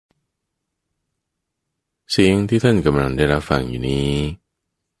เสียงที่ท่านกำลังได้รับฟังอยู่นี้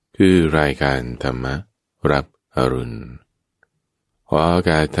คือรายการธรรมรับอรุณออกอา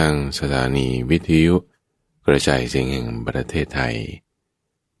กาศทางสถานีวิทยุกระจายเสียงแห่งประเทศไทย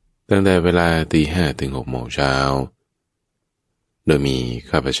ตั้งแต่เวลา 5:00 ถึง 6:00 น.โดยมี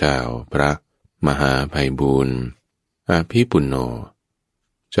ข้าพเจ้าพระมหาไพบูลย์อาภิปุณโญ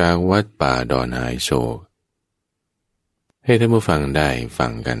จากวัดป่าดอนหายโศกให้ท่านผู้ฟังได้ฟั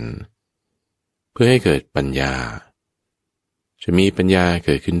งกันเพื่อให้เกิดปัญญาจะมีปัญญาเ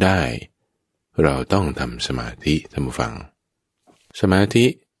กิดขึ้นได้เราต้องทำสมาธิท่านผู้ฟังสมาธิ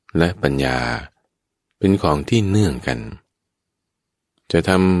และปัญญาเป็นของที่เนื่องกันจะ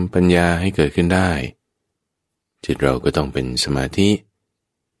ทำปัญญาให้เกิดขึ้นได้จิตเราก็ต้องเป็นสมาธิ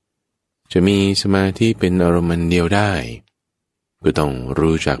จะมีสมาธิเป็นอารมณ์เดียวได้ก็ต้อง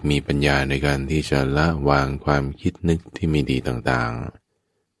รู้จักมีปัญญาในการที่จะละวางความคิดนึกที่ไม่ดีต่าง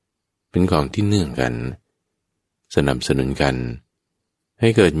ๆเป็นของที่เนื่องกันสนับสนุนกันให้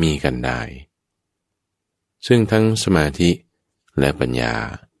เกิดมีกันได้ซึ่งทั้งสมาธิและปัญญา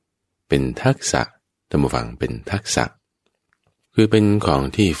เป็นทักษะท่านผู้ฟังเป็นทักษะคือเป็นของ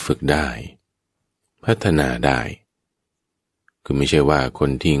ที่ฝึกได้พัฒนาได้คือไม่ใช่ว่าคน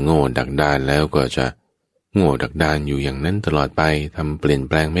ที่โง่ดักดานแล้วก็จะโง่ดักดานอยู่อย่างนั้นตลอดไปทำเปลี่ยน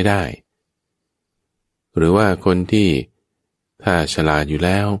แปลงไม่ได้หรือว่าคนที่ถ้าฉลาดอยู่แ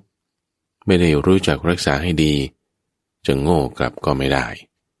ล้วไม่ได้รู้จักรักษาให้ดีจะโง่กลับก็ไม่ได้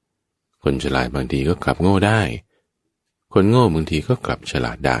คนฉลาดบางทีก็กลับโง่ได้คนโง่บางทีก็กลับฉล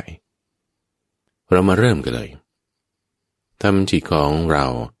าดได้เรามาเริ่มกันเลยทำจิตของเรา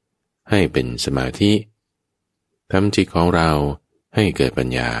ให้เป็นสมาธิทำจิตของเราให้เกิดปัญ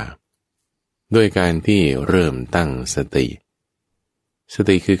ญาด้วยการที่เริ่มตั้งส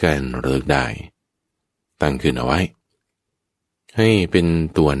ติคือการระลึกได้ตั้งขึ้นเอาไว้ให้เป็น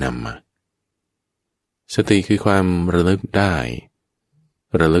ตัวนำมาสติคือความระลึกได้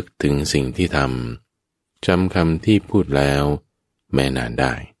ระลึกถึงสิ่งที่ทำจำคำที่พูดแล้วแม้นานไ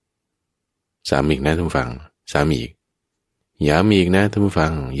ด้ซ้ำอีกนะท่านผู้ฟังซ้ำอีกย้ำอีกนะท่านผู้ฟั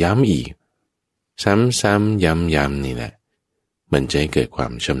งย้ำอีกซ้ำๆย้ำนี่แหละมันจะให้เกิดควา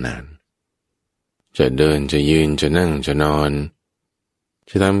มชำนาญจะเดินจะยืนจะนั่งจะนอน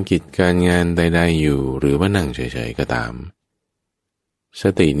จะทำกิจการงานใดๆอยู่หรือว่านั่งเฉยๆก็ตามส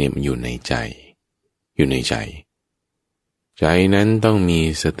ติเนี่ยมันอยู่ในใจใจนั้นต้องมี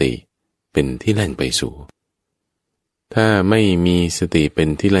สติเป็นที่แล่นไปสู่ถ้าไม่มีสติเป็น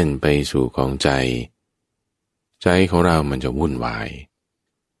ที่แล่นไปสู่ของใจของเรามันจะวุ่นวาย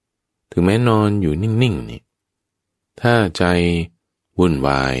ถึงแม้นอนอยู่นิ่งๆนี่ถ้าใจวุ่นว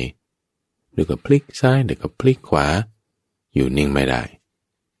ายเดี๋ยวก็พลิกซ้ายเดี๋ยวก็พลิกขวาอยู่นิ่งไม่ได้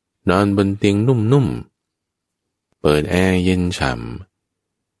นอนบนเตียงนุ่มๆเปิดแอร์เย็นฉ่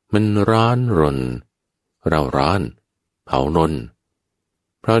ำมันร้อนรนเราร้อนเผารน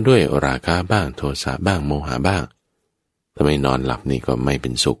เพราะด้วยราคะบ้างโทสะบ้างโมหะบ้างทำไมนอนหลับนี่ก็ไม่เป็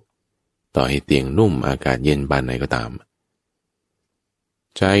นสุขต่อให้เตียงนุ่มอากาศเย็นบานไหนก็ตาม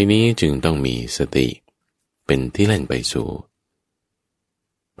ใจนี้จึงต้องมีสติเป็นที่เล่นไปสู่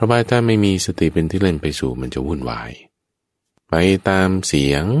เพราะว่าถ้าไม่มีสติเป็นที่เล่นไปสู่มันจะวุ่นวายไปตามเสี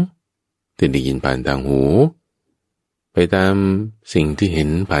ยงที่ได้ยินผ่านทางหูไปตามสิ่งที่เห็น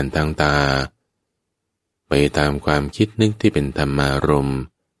ผ่านทางตาไปตามความคิดนึกที่เป็นธรรมารมณ์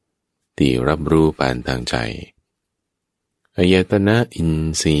ที่รับรู้ผ่านทางใจอายตนะอิน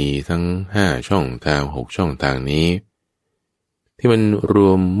ทรีย์ทั้ง5ช่องทาง6ช่องทางนี้ที่มันร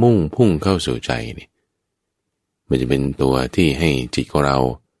วมมุ่งพุ่งเข้าสู่ใจนี่มันจะเป็นตัวที่ให้จิตของเรา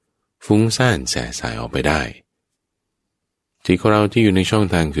ฟุ้งซ่านแส่สายออกไปได้จิตของเราที่อยู่ในช่อง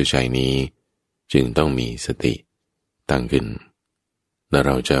ทางคือใจนี้จึงต้องมีสติตั้งขึ้นแล้วเ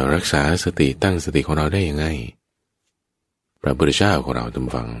ราจะรักษาสติตั้งสติของเราได้ยังไงพระพุทธเจ้าของเราท่าน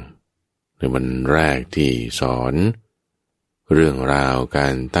ฟังในวันแรกที่สอนเรื่องราวกา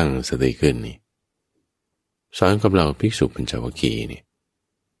รตั้งสติขึ้นนี่สอนกับเราภิกษุปัญจวัคคีย์นี่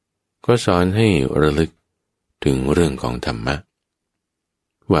ก็สอนให้ระลึกถึงเรื่องของธรรมะ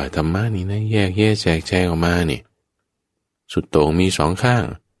ว่าธรรมะนี่นะแยกแยะแจกแจงออกมานี่สุดโต่งมี2ข้าง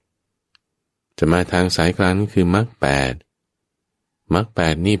จะมาทางสายกลางนี่คือมรรค8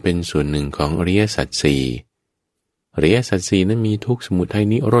นี่เป็นส่วนหนึ่งของอริยสัจ4อริยสัจ4นั้นมีทุกข์สมุทัย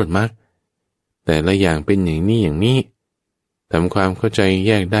นิโรธมรรคแต่ละอย่างเป็นอย่างนี้ทำความเข้าใจแ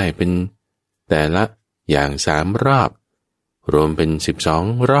ยกได้เป็นแต่ละอย่าง3รอบรวมเป็น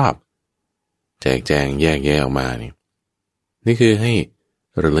12รอบแจกแจงแยกแยะออกมานี่คือให้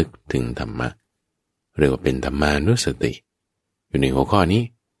ระลึกถึงธรรมะเรียกว่าเป็นธรรมานุสติอยู่ในหัวข้อนี้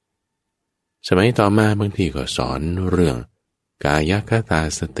สมัยต่อมาบางทีก็สอนเรื่องกายคตา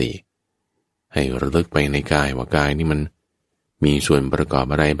สติ ให้ระลึกไปในกายว่ากายนี่มันมีส่วนประกอบ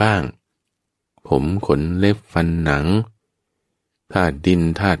อะไรบ้างผมขนเล็บฟันหนังธาตุดิน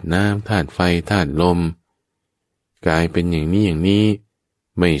ธาตุน้ำธาตุไฟธาตุลมกายเป็นอย่างนี้อย่างนี้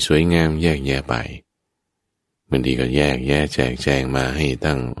ไม่สวยงามแยกแยะไปบางทีก็แยกแยะแจกแจงมาให้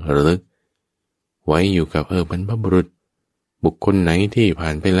ตั้งระลึกไว้อยู่กับบรรพบุรุษบุคคลไหนที่ผ่า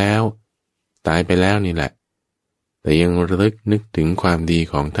นไปแล้วตายไปแล้วนี่แหละแต่ยังระลึกนึกถึงความดี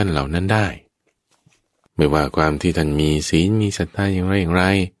ของท่านเหล่านั้นได้ไม่ว่าความที่ท่านมีศีลมีศรัทธาอย่างไรอย่างไร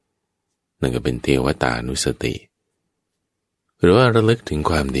นั่นก็เป็นเทวตานุสติหรือว่าระลึกถึง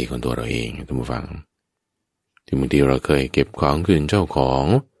ความดีของตัวเราเองท่านผู้ฟังที่บางทีเราเคยเก็บของคืนเจ้าของ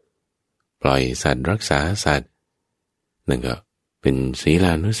ปล่อยสัตว์รักษาสัตว์นั่นก็เป็นศีล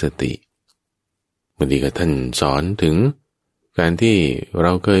านุสติบางทีก็ท่านสอนถึงการที่เร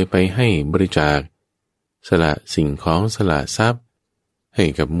าเคยไปให้บริจาคสละสิ่งของสละทรัพย์ให้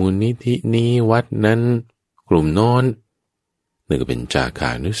กับมูลนิธินี้วัดนั้นกลุ่มโน้นนั่นก็เป็นจาคา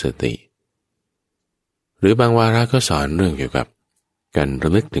นุสติหรือบางวาระก็สอนเรื่องเกี่ยวกับการร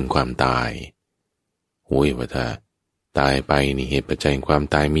ะลึกถึงความตายว่าถ้าตายไปนี่เหตุปัจจัยความ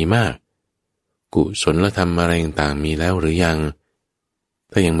ตายมีมากกุศลธรรมอะไรต่างๆมีแล้วหรือยัง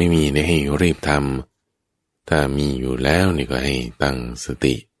ถ้ายังไม่มีเนี่ยให้รีบทำถ้ามีอยู่แล้วนี่ก็ให้ตั้งส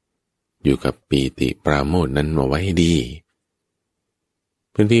ติอยู่กับปีติปราโมทย์นั้นเอาไว้ให้ดี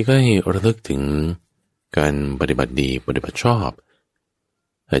บางทีก็ให้ระลึกถึงการปฏิบัติดีปฏิบัติชอบ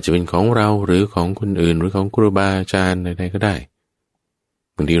อาจจะเป็นของเราหรือของคนอื่นหรือของครูบาอาจารย์ใดๆก็ได้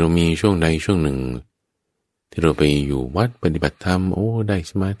บางทีเรามีช่วงใดช่วงหนึ่งที่เราไปอยู่วัดปฏิบัติธรรมได้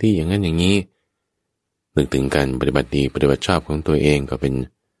สมาธิอย่างนั้นอย่างนี้นึกถึงการปฏิบัติดีปฏิบัติชอบของตัวเองก็เป็น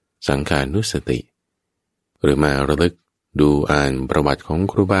สังขานุสติหรือมาระลึกดูอ่านประวัติของ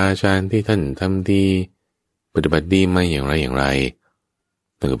ครูบาอาจารย์ที่ท่านทำดีปฏิบัติดีมาอย่างไรอย่างไร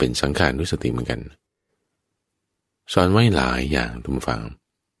นั่นก็เป็นสังขานุสติเหมือนกันสอนไว้หลายอย่างทุกฝัง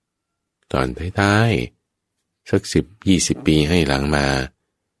ตอนท้ายๆสัก10-20 ปีให้หลังมา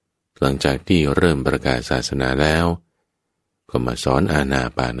หลังจากที่เริ่มประกาศศาสนาแล้วก็มาสอนอานา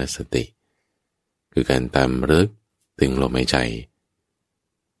ปานสติคือการตามรึกถึงลมหายใจ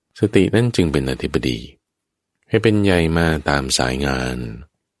สตินั้นจึงเป็นอธิบดีให้เป็นใหญ่มาตามสายงา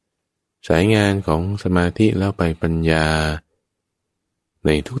นของสมาธิแล้วไปปัญญาใน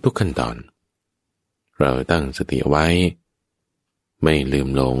ทุกๆขั้นตอนเราตั้งสติไว้ไม่ลืม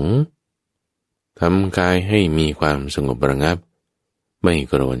หลงทำกายให้มีความสงบระงับไม่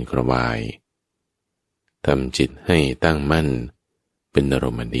กระวนกระวายทำจิตให้ตั้งมั่นเป็นอาร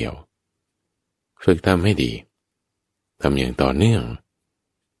มณ์เดียวฝึกทำให้ดีทำอย่างต่อเนื่อง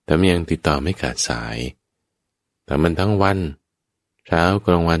ทำอย่างติดต่อไม่ขาดสายทำมันทั้งวันเช้าก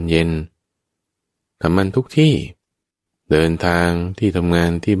ลางวันเย็นทำมันทุกที่เดินทางที่ทำงา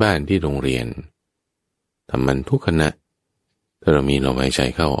นที่บ้านที่โรงเรียนทำมันทุกขณะถ้าเรามีลมหายใจ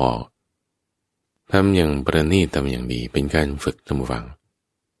เข้าออกทำอย่างประณีตทำอย่างดีเป็นการฝึกท่านผู้ฟัง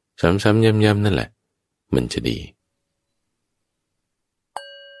ซ้ำๆย้ำๆนั่นแหละมันจะดี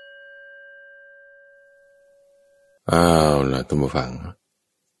ล่ะท่านผู้ฟัง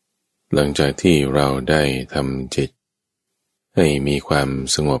หลังจากที่เราได้ทำจิตให้มีความ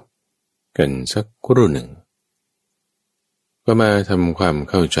สงบกันสักครู่หนึ่งก็มาทำความ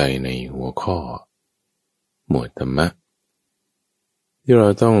เข้าใจในหัวข้อหมวดธรรมะที่เรา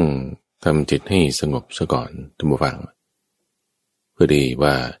ต้องทำจิตให้สงบซะก่อนท่านผู้ฟังเพื่อดี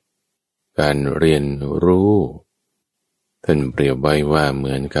ว่าการเรียนรู้ท่านเปรียบไว้ว่าเห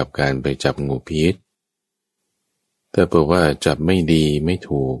มือนกับการไปจับงูพิษแต่เผื่อว่าจับไม่ดีไม่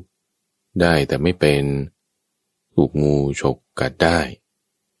ถูกได้แต่ไม่เป็นถูกงูฉกกัดได้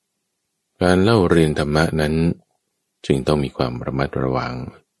การเล่าเรียนธรรมะนั้นจึงต้องมีความระมัดระวัง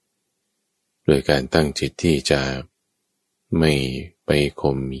โดยการตั้งจิตที่จะไม่ไป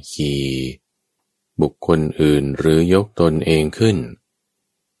ข่มขีบุคคลอื่นหรือยกตนเองขึ้น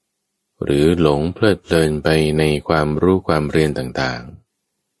หรือหลงเพลิดเพลินไปในความรู้ความเรียนต่าง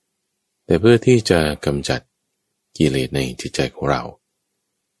ๆแต่เพื่อที่จะกำจัดกิเลสในจิตใจของเรา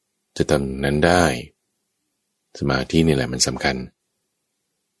จะทำนั้นได้สมาธินี่แหละมันสำคัญ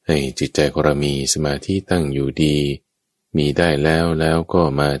ให้จิตใจของเรามีสมาธิตั้งอยู่ดีมีได้แล้วก็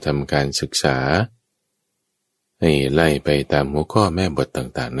มาทำการศึกษาให้ไล่ไปตามหัวข้อแม่บท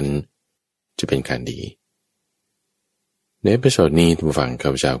ต่างๆนั้นจะเป็นการดีในเอพิโซดนี้ท่านผู้ฟังข้า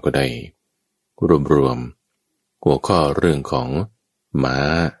พเจ้าก็ได้รวมหัวข้อเรื่องของม้า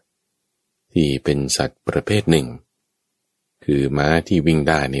ที่เป็นสัตว์ประเภทหนึ่งคือม้าที่วิ่ง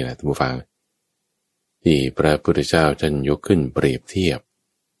ได้นี่แหละท่านผู้ฟังที่พระพุทธเจ้าท่านยกขึ้นเปรียบเทียบ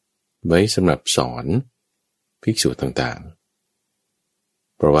ไว้สำหรับสอนภิกษุต่าง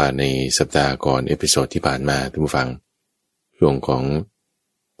ๆ เพราะว่าในสัปดาห์ก่อนเอพิโซดที่ผ่านมาท่านผู้ฟังช่วงของ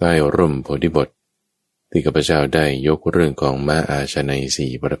ใต้ร่มโพธิบทที่ข้าพเจ้าได้ยกเรื่องของม้าอาชนัย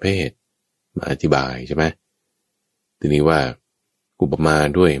4ประเภทมาอธิบายใช่ไหมทีนี้ว่าอุปมา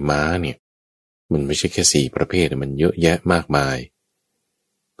ด้วยม้าเนี่ยมันไม่ใช่แค่4ประเภทมันเยอะแยะมากมาย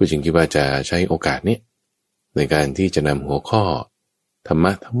ก็จึงคิดว่าจะใช้โอกาสนี้ในการที่จะนำหัวข้อธรรม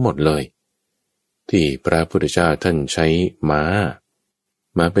ะทั้งหมดเลยที่พระพุทธเจ้าท่านใช้ม้า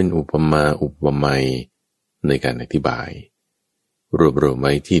มาเป็นอุปมาอุปไมยในการอธิบายรวบรวมไ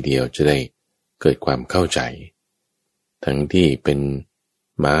ว้ที่เดียวจะได้เกิดความเข้าใจทั้งที่เป็น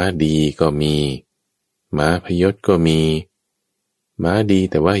ม้าดีก็มีม้าพยศก็มีม้าดี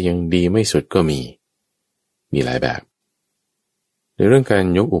แต่ว่ายังดีไม่สุดก็มีหลายแบบในเรื่องการ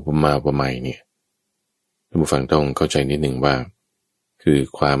ยกอุปมาอุปไมยเนี่ยท่านผู้ฟังต้องเข้าใจนิดหนึ่งว่าคือ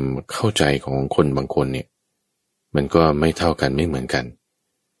ความเข้าใจของคนบางคนเนี่ยมันก็ไม่เท่ากันไม่เหมือนกัน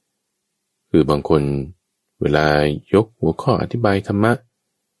คือบางคนเวลายกหัวข้ออธิบายธรรมะ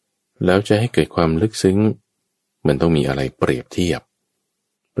แล้วจะให้เกิดความลึกซึ้งมันต้องมีอะไรเปรียบเทีย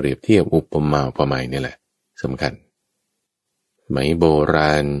บอุปมาอุปไมยนี่แหละสำคัญสมัยโบร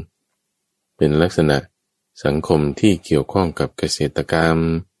าณเป็นลักษณะสังคมที่เกี่ยวข้องกับเกษตรกรรม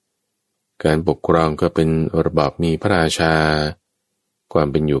การปกครองก็เป็นระบอบมีพระราชาความ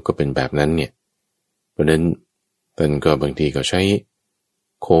เป็นอยู่ก็เป็นแบบนั้นเนี่ยเพราะนั้นท่านก็บางทีก็ใช้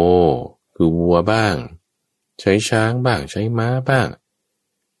โคคือวัวบ้างใช้ช้างบ้างใช้ม้าบ้าง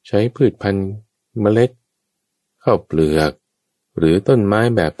ใช้พืชพันธุ์เมล็ดข้าวเปลือกหรือต้นไม้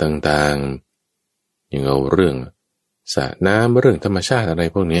แบบต่างๆอย่างเอาเรื่องสระน้ำเรื่องธรรมชาติอะไร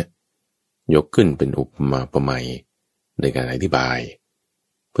พวกนี้ยกขึ้นเป็นอุปมาอุปไมยในการอธิบาย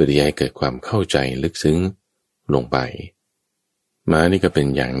เพื่อที่จะให้เกิดความเข้าใจลึกซึ้งลงไปม้านี่ก็เป็น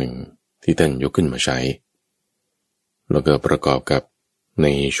อย่างหนึ่งที่ท่านยกขึ้นมาใช้แล้วก็ประกอบกับใน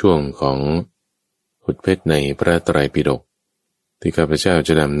ช่วงของขุดเพชรในพระไตรปิฎกที่ข้าพเจ้าจ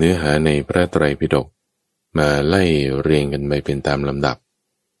ะนำเนื้อหาในพระไตรปิฎกมาไล่เรียงกันไปเป็นตามลำดับ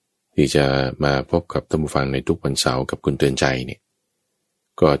ที่จะมาพบกับท่านผู้ฟังในทุกวันเสาร์กับคุณเตือนใจเนี่ย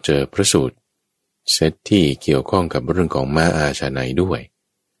ก็เจอพระสูตรเซตที่เกี่ยวข้องกับเรื่องของม้าอาชนัยด้วย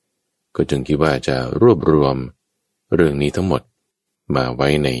ก็จึงคิดว่าจะรวบรวมเรื่องนี้ทั้งหมดมาไว้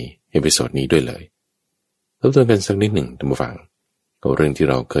ในเอพิโซดนี้ด้วยเลยทบทวนกันสักนิดหนึ่งท่านผู้ฟังกับเรื่องที่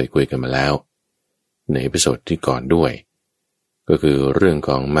เราเคยคุยกันมาแล้วในเอพิโซดที่ก่อนด้วยก็คือเรื่องข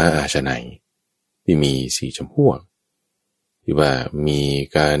องม้าอาชนัยที่มี4จำพวกที่ว่ามี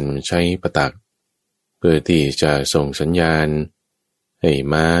การใช้ประตักเพื่อที่จะส่งสัญญาณให้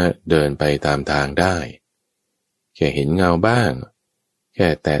ม้าเดินไปตามทางได้แค่เห็นเงาบ้างแค่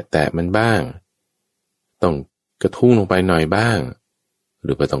แตะมันบ้างต้องกระทุ้งลงไปหน่อยบ้างห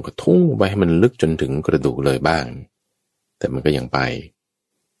รือไปต้องกระทุ้งไปให้มันลึกจนถึงกระดูกเลยบ้างแต่มันก็ยังไป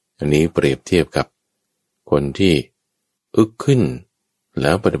อันนี้เปรียบเทียบกับคนที่อึกขึ้นแ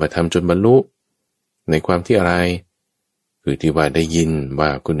ล้วปฏิบัติธรรมจนบรรลุในความที่อะไรคือที่ว่าได้ยินว่า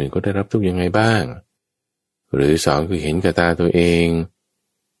คนอื่นก็ได้รับทุกข์ยังไงบ้างหรือ2คือเห็นกับตาตัวเอง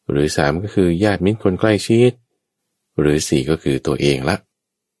หรือ3ก็คือญาติมิตรคนใกล้ชิดหรือ4ก็คือตัวเองละ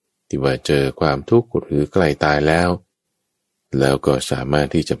ที่ว่าเจอความทุกข์หรือใกล้ตายแล้วก็สามารถ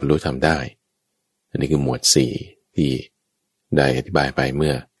ที่จะบรรลุธรรมได้อันนี้คือหมวด4ที่ได้อธิบายไปเ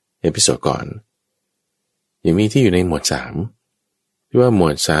มื่อเอพิโซดก่อนยังมีที่อยู่ในหมวด3ที่ว่าหม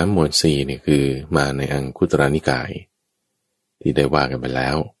วด3หมวด4เนี่ยคือมาในอังคุตรนิกายที่ได้ว่ากันไปแล้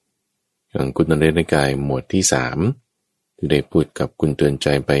วอังคุตรนิกายหมวดที่3ที่ได้พูดกับคุณเตือนใจ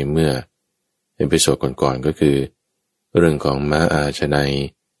ไปเมื่อเอพิโซดก่อนๆก็คือเรื่องของม้าอาชนัย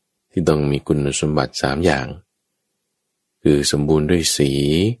ที่ต้องมีคุณสมบัติ3อย่างคือสมบูรณ์ด้วยสี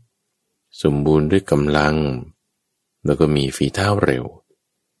สมบูรณ์ด้วยกำลังแล้วก็มีฝีเท้าเร็ว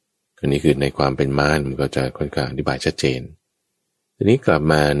อันนี้คือในความเป็นม้ามันก็จะค่อนข้างอธิบายชัดเจนทีนี้กลับ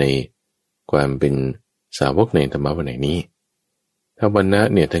มาในความเป็นสาวกในธรรมะวันไหนนี้ถ้าวันนะ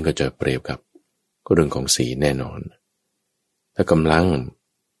เนี่ยท่านก็จะเปรียบกับเรื่องของสีแน่นอนถ้ากำลัง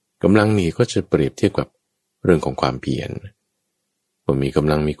นี่ก็จะเปรียบเทียบกับเรื่องของความเพียรว่ามีก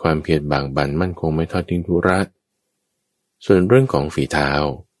ำลังมีความเพียรบากบั่นมั่นคงไม่ทอดทิ้งธุระส่วนเรื่องของฝีเท้า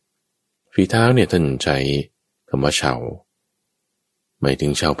เนี่ยท่านใช้คำว่าเฉาหมายถึ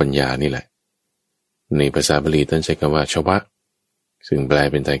งชาวปัญญานี่แหละในภาษาบาลีท่านใช้คำว่าชวะซึ่งแปล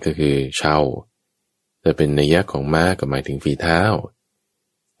เป็นไทยก็คือเช่าแต่เป็นนัยยะของม้าก็หมายถึงฝีเท้า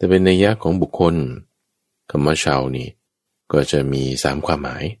แต่เป็นนัยยะของบุคคลคำว่าเช่านี่ก็จะมี3ความหม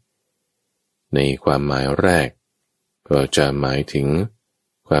ายในความหมายแรกก็จะหมายถึง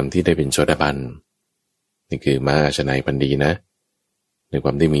ความที่ได้เป็นโสดาบันนี่คือม้าอาชนัยพันธุ์ดีนะในคว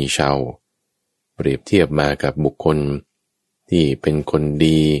ามที่มีเช่าเปรียบเทียบมากับบุคคล ที่เป็นคน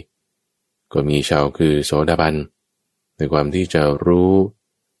ดีก็มีชาวคือโสดาบันในความที่จะรู้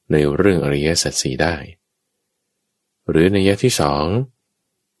ในเรื่องอริยสัจสี่ได้หรือในยะที่สอง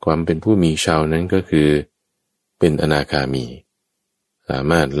ความเป็นผู้มีชาวนั้นก็คือเป็นอนาคามีสา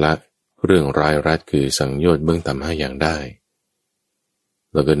มารถละเรื่องร้ายรัดคือสังโยชน์เบื้องต่ำ5อย่างได้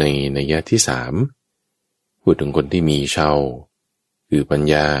แล้วก็ในนัยยะที่สามพูดถึงคนที่มีชาวคือปัญ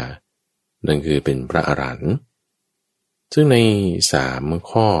ญานั่นคือเป็นพระอรหันต์ซึ่งใน3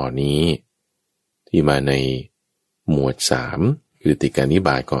ข้อนี้ที่มาในหมวด3คือติกานิบ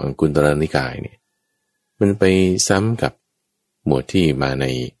าตของอังคุตรนิกายเนี่ยมันไปซ้ำกับหมวดที่มาใน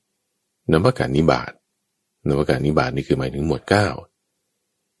นวากานิบาตนี่คือหมายถึงหมวด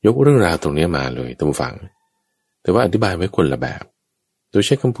9ยกเรื่องราวตรงนี้มาเลยท่านผู้ฟังแต่ว่าอธิบายไว้คนละแบบโดยใ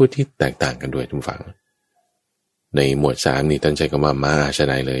ช้คำพูดที่แตกต่างกันด้วยท่านผู้ฟังในหมวด3นี่ท่านใช้คำว่ามาอาช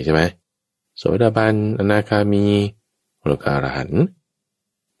นัยเลยใช่ไหมโสดาบันอนาคามีโลกาอรหันต์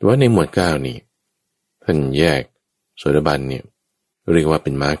แต่ว่าในหมวด9นี่ท่านแยกโสดาบันเนี่ยเรียกว่าเป็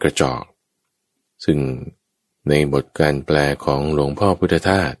นม้ากระจอกซึ่งในบทการแปลของหลวงพ่อพุทธท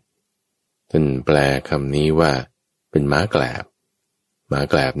าสท่านแปลคำนี้ว่าเป็นม้าแกล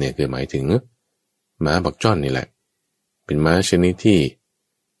บเนี่ยคือหมายถึงม้าบักจ้อนนี่แหละเป็นม้าชนิดที่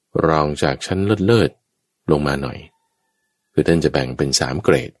รองจากชั้นเลิศลงมาหน่อยคือท่านจะแบ่งเป็น3เก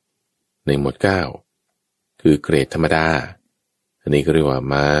รดในหมวด9คือเกรดธรรมดาอันนี้ก็เรียกว่า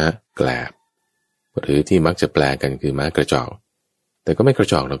ม้าแกลบหรือที่มักจะแปลกันคือม้ากระจอกแต่ก็ไม่กระ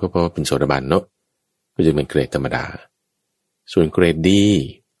จอกเราก็เพราะว่าเป็นโสดาบันเนาะก็จะเป็นเกรดธรรมดาส่วนเกรดดี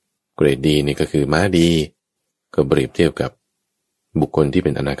นี่ก็คือม้าดีก็เปรียบเทียบกับบุคคลที่เ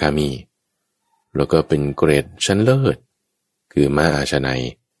ป็นอนาคามีแล้วก็เป็นเกรดชั้นเลิศคือม้าอาชนัย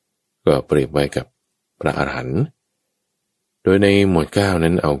ก็เปรียบไว้กับพระอรหันต์โดยในหมวด9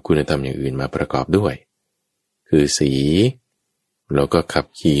นั้นเอาคุณธรรมอย่างอื่นมาประกอบด้วยคือสีแล้วก็ขับ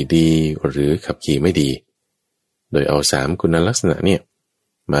ขี่ดีหรือขับขี่ไม่ดีโดยเอา3คุณลักษณะเนี่ย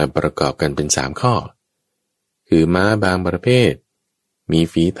มาประกอบกันเป็น3ข้อคือม้าบางประเภทมี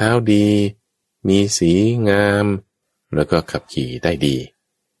ฝีเท้าดีมีสีงามแล้วก็ขับขี่ได้ดี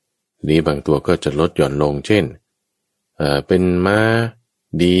นี้บางตัวก็จะลดหย่อนลงเช่นเป็นม้า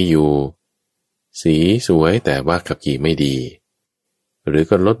ดีอยู่สีสวยแต่ว่าขับขี่ไม่ดีหรือ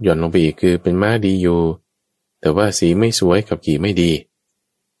ก็ลดหย่อนลงไปอีกคือเป็นม้าดีอยู่แต่ว่าสีไม่สวยขับขี่ไม่ดี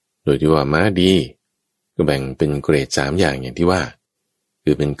โดยที่ว่าม้าดีก็แบ่งเป็นเกรด3อย่างที่ว่า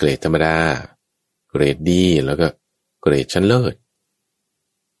คือเป็นเกรดธรรมดาเกรดดีแล้วก็เกรดชั้นเลิศ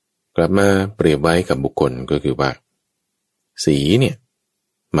กลับมาเปรียบไว้กับบุคคลก็คือว่าสีเนี่ย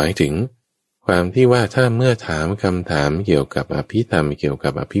หมายถึงความที่ว่าถ้าเมื่อถามคำถามเกี่ยวกับอภิธรรมเกี่ยวกั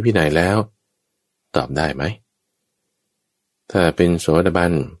บอภิวินัยแล้วตอบได้ไหมถ้าเป็นโสดาบั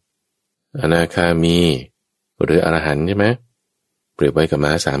นอนาคามีหรืออรหันต์ใช่ไหมเปรียบไว้กับม้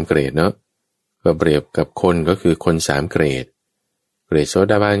า3เกรดเนาะก็เปรียบกับคนก็คือคน3เกรดเกรดโส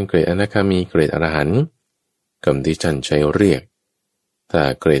ดาบันเกรดอนาคามีเกรดอรหันต์คำที่ท่านใช้เรียกถ้า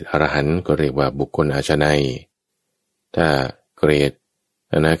เกรดอรหันต์ก็เรียกว่าบุคคลอาชนัยถ้าเกรด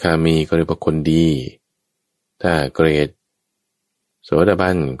อนาคามีก็เรียกว่าคนดีถ้าเกรดโสดาบั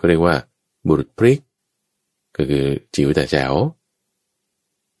นก็เรียกว่าบุรุษพริกก็คือจิ๋วแต่แจ๋ว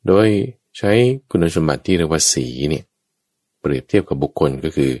โดยใช้คุณสมบัติที่เรียกว่าสีเนี่ยเปรียบเทียบกับบุคคลก็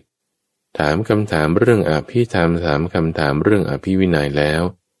คือถามคำถามเรื่องอภิธรรมถามคำถามเรื่องอภิวินัยแล้ว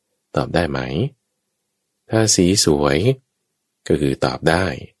ตอบได้ไหมถ้าสีสวยก็คือตอบได้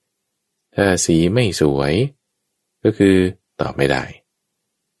ถ้าสีไม่สวยก็คือตอบไม่ได้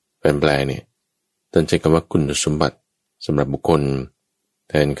แปลเนี่ยต้นใช้คำว่าคุณสมบัติสำหรับบุคคล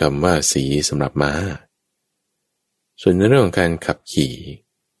แทนคำว่าสีสำหรับม้าส่วนในเรื่องของการขับขี่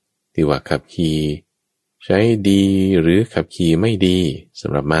ที่ว่าขับขี่ใช้ดีหรือขับขี่ไม่ดีส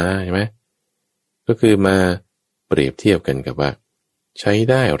ำหรับม้าใช่ไหมก็คือมาเปรียบเทียบกันกับว่าใช้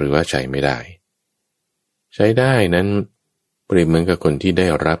ได้หรือว่าใช้ไม่ได้ใช้ได้นั้นเปรียบเหมือนกับคนที่ได้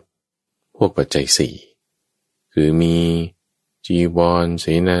รับพวกปัจจัย4คือมีจีวรเส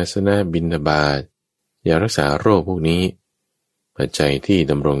นาสนะบิณฑบาตยารักษาโรคพวกนี้ปัจจัยที่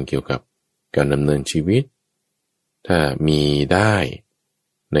ดำรงเกี่ยวกับการดำเนินชีวิตถ้ามีได้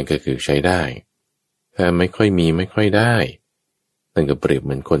นั่นก็คือใช้ได้ถ้าไม่ค่อยมีไม่ค่อยได้นั่นก็เปรียบเห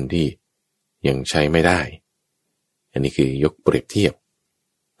มือนคนที่ยังใช้ไม่ได้อันนี้คือยกเปรียบเทียบ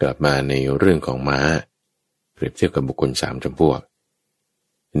กลับมาในเรื่องของม้าเปรียบเทียบกับบุคคล3จำพวก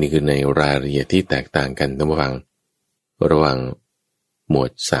อันนี้คือในรายละเอียดที่แตกต่างกันระหว่างหมว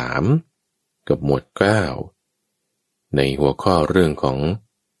ด3กับหมวด9ในหัวข้อเรื่องของ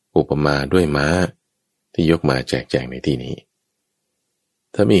อุปมาด้วยม้าที่ยกมาแจกแจงในที่นี้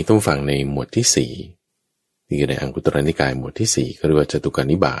ถ้ามีอีกต้องฟังในหมวดที่4 นี่คือในอังคุตรนิกายหมวดที่4เขาเรียกว่าจตุก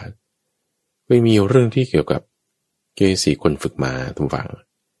นิบาตไม่มีเรื่องที่เกี่ยวกับเกษีคนฝึกม้าทุกฝั่ง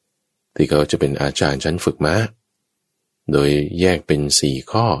ที่เขาจะเป็นอาจารย์ชั้นฝึกม้าโดยแยกเป็น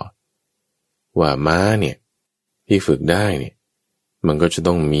4ข้อว่าม้าเนี่ยที่ฝึกได้เนี่ยมันก็จะ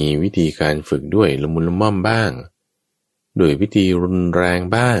ต้องมีวิธีการฝึกด้วยละมุนละม่อมบ้างด้วยวิธีรุนแรง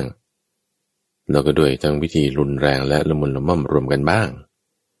บ้างแล้วก็ด้วยทั้งวิธีรุนแรงและละมุนละม่อมรวมกันบ้าง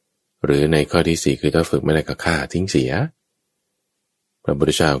หรือในข้อที่4คือถ้าฝึกไม่ได้ก็ฆ่าทิ้งเสียพระพุท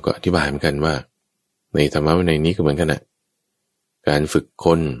ธเจ้าก็อธิบายเหมือนกันว่าในธรรมะวินัยนี้ก็เหมือนกันนะการฝึกค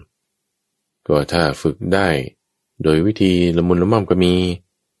นก็ถ้าฝึกได้โดยวิธีละมุนละม่อมก็มี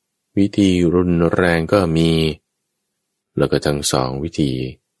วิธีรุนแรงก็มีแล้วก็ทั้งสองวิธี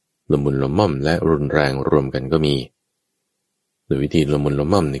ละมุนละม่อมและรุนแรงรวมกันก็มีโดยวิธีละมุนละ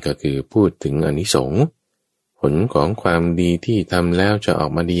ม่อมนี่ก็คือพูดถึงอานิสงส์ผลของความดีที่ทำแล้วจะออ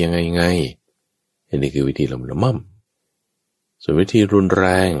กมาดียังไงอันนี้คือวิธีละมุนละม่อมส่วนวิธีรุนแร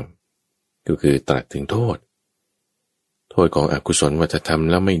งก็คือตรัสถึงโทษของอกุศลว่าจะทำ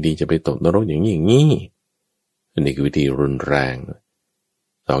แล้วไม่ดีจะไปตกนรกอย่างนี้อันนี้คือวิธีรุนแรง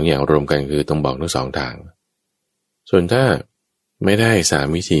2อย่างรวมกันคือต้องบอกทั้ง2ทางส่วนถ้าไม่ได้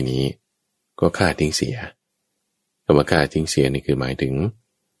3วิธีนี้ก็ฆ่าทิ้งเสียคำว่าฆ่าทิ้งเสียนี่คือหมายถึง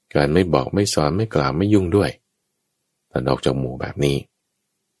การไม่บอกไม่สอนไม่กล่าวไม่ยุ่งด้วยตัดออกจากหมู่แบบนี้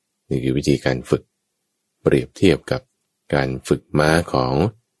นี่คือวิธีการฝึกเปรียบเทียบกับการฝึกม้าของ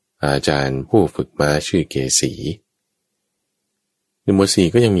อาจารย์ผู้ฝึกม้าชื่อเกษีในหมวด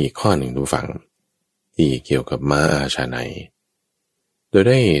4ก็ยังมีอีกข้อหนึ่งดูฟังที่เกี่ยวกับม้าอาชาไนยโดย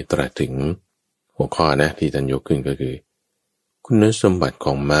ได้ตรัสถึงหัวข้อนะที่ท่านยกขึ้นก็คือคุณสมบัติข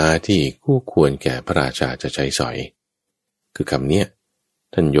องม้าที่คู่ควรแก่พระราชาจะใช้สอยคือคำเนี้ย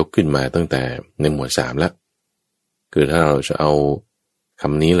ท่านยกขึ้นมาตั้งแต่ในหมวด3แล้วคือถ้าเราจะเอาค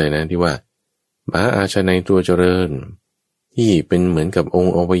ำนี้เลยนะที่ว่าม้าอาชาไนยตัวเจริญที่เป็นเหมือนกับอง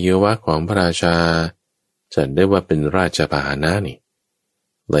ค์อวัยวะของพระราชาจัดได้ว่าเป็นราชพาหนะนี่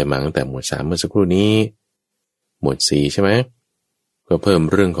เลยมาตั้งแต่หมวด3เมื่อสักครู่นี้หมวด4ใช่ไหมก็เพิ่ม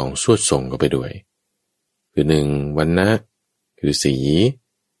เรื่องของสวดทรงเข้าไปด้วยคือ1วรรณะคือสี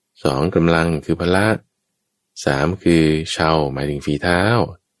2กำลังคือพละ3คือเชาหมายถึงฝีเท้า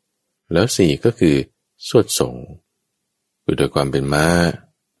แล้ว4ก็คือสวดทรงคือโดยความเป็นม้า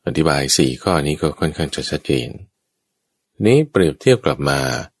อธิบาย4ข้อนี้ก็ค่อนข้างจะชัดเจนนี้เปรียบเทียบกลับมา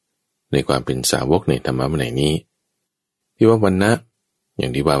ในความเป็นสาวกในธรรมะวินัยนี้ที่ว่าวรรณะอย่า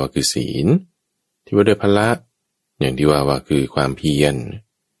งที่ว่าคือศีลที่ว่าด้วยพละอย่างที่ว่าคือความเพียร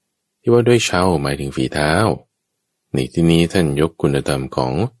ที่ว่าด้วยเชาหมายถึงฝีเท้าในที่นี้ท่านยกคุณธรรมขอ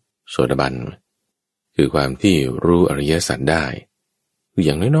งโสดาบันคือความที่รู้อริยสัจได้คืออ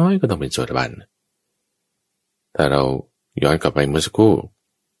ย่างน้อยๆก็ต้องเป็นโสดาบันถ้าเราย้อนกลับไปเมื่อสักครู่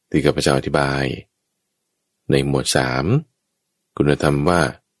ที่ข้าพเจ้าอธิบายในหมวด3คุณธรรมว่า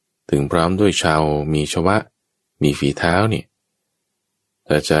ถึงพร้อมด้วยเชามีชวะมีฝีเท้าเนี่ย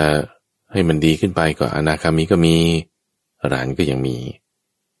ถ้าจะให้มันดีขึ้นไปก็อนาคามีก็มีอรหันต์ก็ยังมี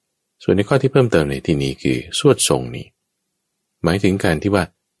ส่วนในข้อที่เพิ่มเติมในที่นี้คือสวดทรงนี่หมายถึงการที่ว่า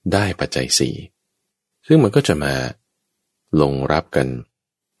ได้ปัจจัย4ซึ่งมันก็จะมาลงรับกัน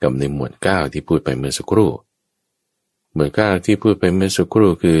กับในหมวด9ที่พูดไปเมื่อสักครู่หมวด9ที่พูดไปเมื่อสักครู่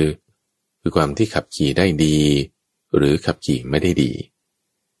คือความที่ขับขี่ได้ดีหรือขับขี่ไม่ได้ดี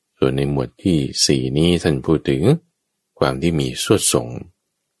ส่วนในหมวดที่4นี้ท่านพูดถึงความที่มีสวดทรง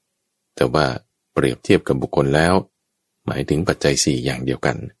แต่ว่าเปรียบเทียบกับบุคคลแล้วหมายถึงปัจจัย4อย่างเดียว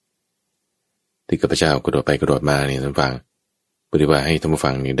กันที่ข้าพเจ้ากระโดดไปกระโดดมาเนี่ยท่านฟังปฏิบัติให้ท่านผู้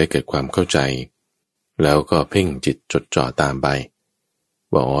ฟังนี่ได้เกิดความเข้าใจแล้วก็เพ่งจิตจดจ่อตามไป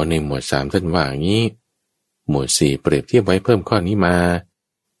ว่าอ๋อในหมวด3ท่านว่าอย่างนี้หมวด4เปรียบเทียบไว้เพิ่มข้อนี้มา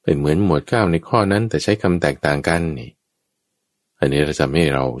เป็นเหมือนหมวด9ในข้อนั้นแต่ใช้คำแตกต่างกันนี่อันนี้จะทำให้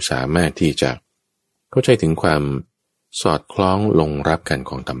เราสามารถที่จะเข้าใจถึงความสอดคล้องลงรับกัน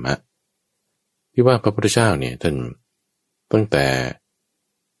ของธรรมะที่ว่าพระพุทธเจ้าเนี่ยท่านตั้งแต่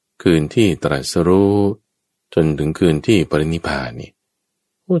คืนที่ตรัสรู้จนถึงคืนที่ปรินิพพานนี่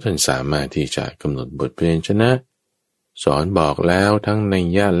ท่านสามารถที่จะกำหนดบทเพลงชนะสอนบอกแล้วทั้งนัย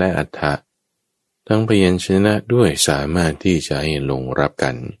ยะและอรรถะทั้งพยัญชนะด้วยสามารถที่จะให้ลงรับกั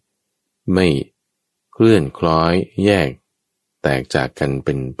นไม่เคลื่อนคล้อยแยกแตกจากกันเ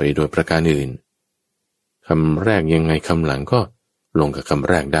ป็นไปโดยประการอื่นคำแรกยังไงคำหลังก็ลงกับคำ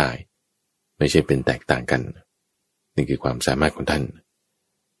แรกได้ไม่ใช่เป็นแตกต่างกันนี่คือความสามารถของท่าน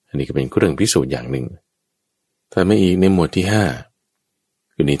อันนี้ก็เป็นเครื่องพิสูจน์อย่างหนึ่งถ้าไม่อีกในหมวดที่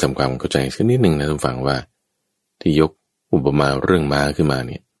5คือนี้ทำความเข้าใจสักนิดหนึ่งนะท่านฟังว่าที่ยกอุปมาเรื่องม้าขึ้นมาเ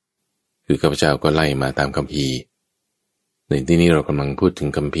นี่ยคือข้าพเจ้าก็ไล่มาตามคัมภีร์ในที่นี้เรากำลังพูดถึง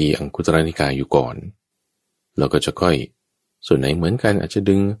คัมภีร์อังคุตรนิกายอยู่ก่อน เราก็จะค่อยส่วนไหนเหมือนกันอาจจะ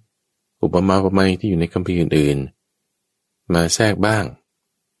ดึงอุปมาอุปไมยที่อยู่ในคัมภีร์อื่นๆมาแทรกบ้าง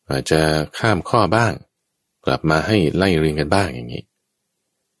อาจจะข้ามข้อบ้างกลับมาให้ไล่เรียงกันบ้างอย่างนี้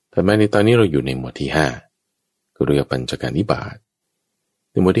แต่แม้ในตอนนี้เราอยู่ในหมวดที่5ก็เรียกปัญจการนิบาต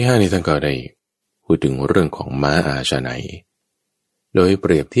ในหมวดที่5นี้ท่านก็ได้พูดถึงเรื่องของม้าอาชนัยโดยเป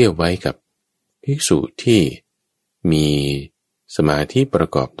รียบเทียบไว้กับภิกษุที่มีสมาธิประ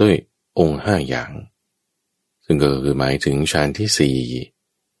กอบด้วยองค์5อย่างซึ่งก็คือหมายถึงฌานที่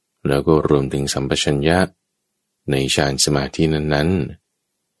4แล้วก็รวมถึงสัมปชัญญะในฌานสมาธินั้นๆ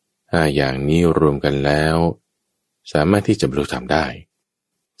5อย่างนี้รวมกันแล้วสามารถที่จะบรรลุธรรมได้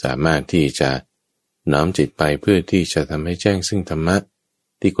สามารถที่จะน้อมจิตไปเพื่อที่จะทำให้แจ้งซึ่งธรรมะ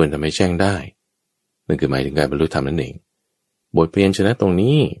ที่ควรทำให้แจ้งได้นั่นคือหมายถึงการบรรลุธรรมนั่นเองบทเพียรชนะตรง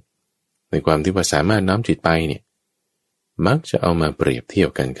นี้ในความที่ว่าสามารถน้อมจิตไปเนี่ยมักจะเอามาเปรียบเทียบ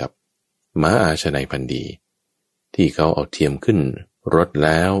กันกับม้าอาชนัยพันธุ์ดีที่เขาเอาเทียมขึ้นรถแ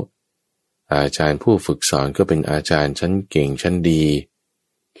ล้วอาจารย์ผู้ฝึกสอนก็เป็นอาจารย์ชั้นเก่งชั้นดี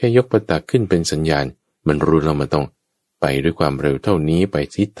แค่ยกประตักขึ้นเป็นสัญญาณมันรู้แล้วมันต้องไปด้วยความเร็วเท่านี้ไป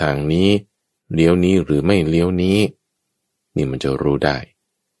ทิศทางนี้เลี้ยวนี้หรือไม่เลี้ยวนี้นี่มันจะรู้ได้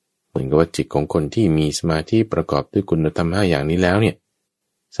เหมือนกับว่าจิตของคนที่มีสมาธิประกอบด้วยคุณธรรม5อย่างนี้แล้วเนี่ย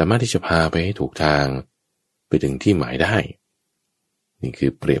สามารถที่จะพาไปให้ถูกทางไปถึงที่หมายได้นี่คื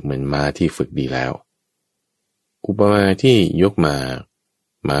อเปรียบเหมือนม้าที่ฝึกดีแล้วอุปมาที่ยกมา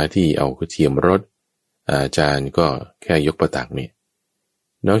ม้าที่เอาเทียมรถอาจารย์ก็แค่ยกประตักเนี่ย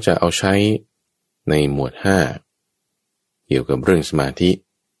นอกจากเอาใช้ในหมวด5เกี่ยวกับเรื่องสมาธิ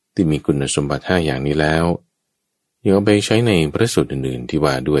ที่มีคุณสมบัติ5อย่างนี้แล้วยังเอาไปใช้ในพระสูตรอื่นๆที่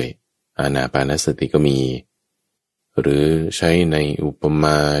ว่าด้วยอานาปานสติก็มีหรือใช้ในอุปม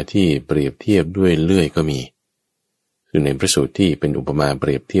าที่เปรียบเทียบด้วยเลื่อยก็มีคือในพระสูตรที่เป็นอุปมาเป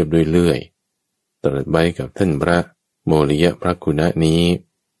รียบเทียบด้วยเลื่อยตรัสไว้กับท่านพระโมริยะพระกุณะนี้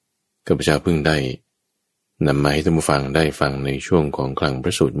ข้าพเจ้าเพิ่งได้นำมาให้ท่านผู้ฟังได้ฟังในช่วงของคลังพร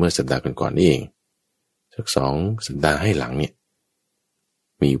ะสูตรเมื่อสัปดาห์ก่อนๆนี่เองสัก2 สัปดาห์ให้หลังเนี่ย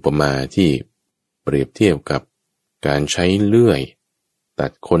มีอุปมาที่เปรียบเทียบกับการใช้เลื่อยตั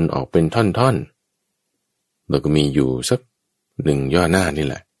ดคนออกเป็นท่อนๆแล้วก็มีอยู่สัก1 ย่อหน้านี่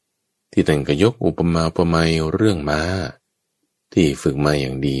แหละที่ท่านก็ยกอุปมาอุปไมยเรื่องม้าที่ฝึกมาอย่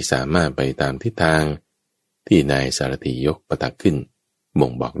างดีสามารถไปตามทิศทางที่นายสารถียกประตักขึ้นบ่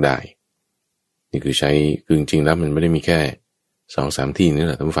งบอกได้นี่คือใช้คือจริงๆแล้วมันไม่ได้มีแค่2-3ที่นี่แ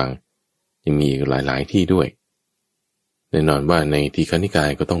หละท่านผู้ฟังยังมีหลายๆที่ด้วยแน่นอนว่าในทีฆนิกาย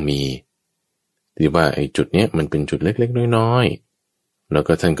ก็ต้องมีที่ว่าไอ้จุดเนี้ยมันเป็นจุดเล็กๆน้อยๆแล้ว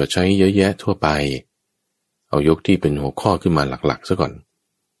ก็ท่านก็ใช้เยอะแยะทั่วไปเอายกที่เป็นหัวข้อขึ้นมาหลักๆซะก่อน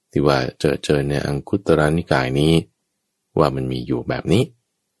ที่ว่าเจอในอังคุตรนิกายนี้ว่ามันมีอยู่แบบนี้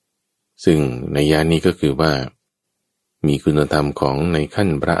ซึ่งในยานี้ก็คือว่ามีคุณธรรมของในขั้น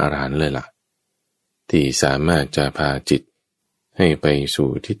พระอรหันต์เลยล่ะที่สามารถจะพาจิตให้ไปสู่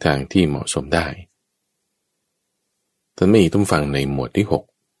ทิศทางที่เหมาะสมได้ท่านไม่ต้องฟังในหมวดที่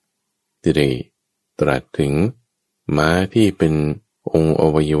6ที่ได้ตรัสถึงม้าที่เป็นองค์อ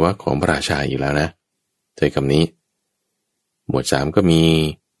วัยวะของพระราชาอยู่แล้วนะใช้คำนี้หมวด3ก็มี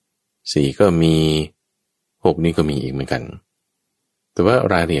4ก็มี6นี่ก็มีอีกเหมือนกันแต่ว่า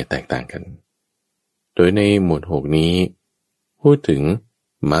รายละเอียดแตกต่างกันโดยในหมวด6นี้พูดถึง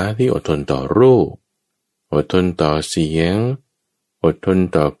ม้าที่อดทนต่อรูปอดทนต่อเสียงอดทน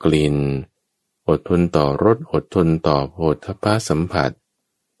ต่อกลิ่นอดทนต่อรสอดทนต่อโผฏฐัพพสัมผัส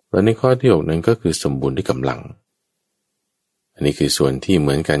และในข้อที่6นั้นก็คือสมบูรณ์ด้วยกำลังอันนี้คือส่วนที่เห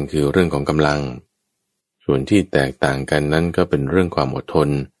มือนกันคือเรื่องของกำลังส่วนที่แตกต่างกันนั้นก็เป็นเรื่องความอดทน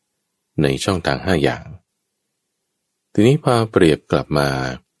ในช่องทาง5อย่างทีนี้พอเปรียบกลับมา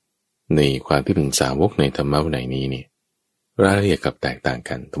ในความที่เป็นสาวกในธรรมะวินัยนี้นี่รายละเอียดกับแตกต่าง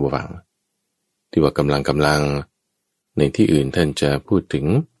กันท่านผู้ฟังที่ว่ากำลังในที่อื่นท่านจะพูดถึง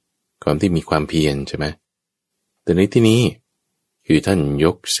ความที่มีความเพียรใช่ไหมแต่ในที่นี้คือท่านย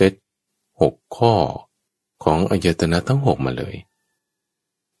กเซต6ข้อของอายตนะทั้ง6มาเลย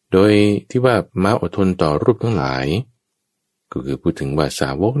โดยที่ว่าม้าอดทนต่อรูปทั้งหลายก็คือพูดถึงว่าสา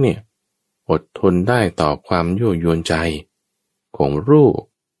วกเนี่ยอดทนได้ต่อความยั่วยวนใจของรูป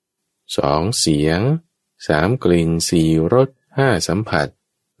2เสียง3กลิ่น4รส5สัมผัส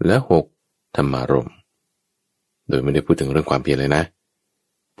และ6ธรรมารมณ์โดยไม่ได้พูดถึงเรื่องความเพียรเลยนะ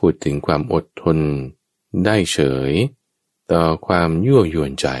พูดถึงความอดทนได้เฉยต่อความยั่วยว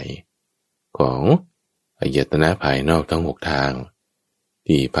นใจของอายตนะภายนอกทั้ง6ทาง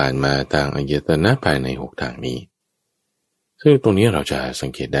ที่ผ่านมาทางอายตนะภายใน6ทางนี้ซึ่งตรงนี้เราจะสั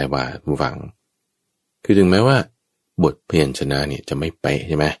งเกตได้ว่าผู้ฟังคือถึงแม้ว่าบทเพียรชนะเนี่ยจะไม่เป๊ะใ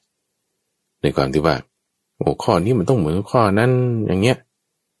ช่ไหมในความที่ว่า โอ้ข้อนี้มันต้องเหมือนข้อนั้นอย่างเงี้ย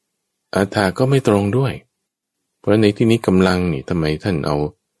อรรถะก็ไม่ตรงด้วยเพราะในที่นี้กำลังนี่ทำไมท่านเอา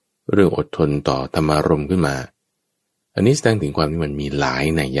เรื่องอดทนต่อธรรมารมณ์ขึ้นมาอันนี้แสดงถึงความที่มันมีหลาย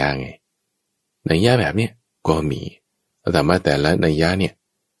นัยยะไงนัยยะแบบเนี้ยก็มีแต่ว่าแต่ละนัยยะเนี่ย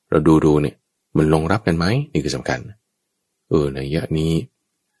เราดูเนี่ยมันลงรับกันไหมนี่คือสำคัญนัยยะนี้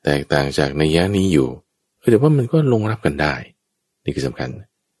แตกต่างจากนัยยะนี้อยู่แต่ว่ามันก็ลงรับกันได้นี่คือสำคัญ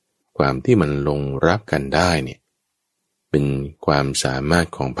ความที่มันลงรับกันได้เนี่ยเป็นความสามารถ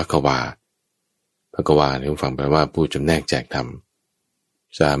ของภควาที่ผมฟังแปลว่าผู้จำแนกแจกธรรม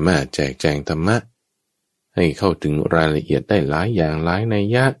สามารถแจกแจงธรรมะให้เข้าถึงรายละเอียดได้หลายอย่างหลายนัย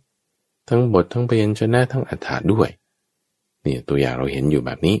ยะทั้งบททั้งพยัญชนะทั้งอรรถะด้วยนี่ตัวอย่างเราเห็นอยู่แ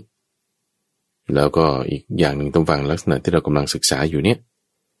บบนี้แล้วก็อีกอย่างหนึ่งต้องฟังลักษณะที่เรากำลังศึกษาอยู่เนี่ย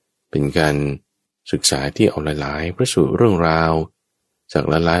เป็นการศึกษาที่เอาหลายๆพระสูตรเรื่องราวจาก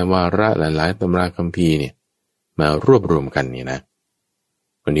หลายๆวาระหลายๆตำราคัมภีร์เนี่ยมารวบรวมกันนี่นะ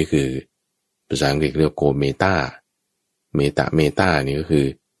วันนี้คือภาษาอังกฤษเรียกโกเมตานี่ก็คือ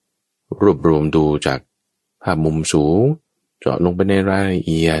รวบรวมดูจากภาพมุมสูงเจาะลงไปในรายละ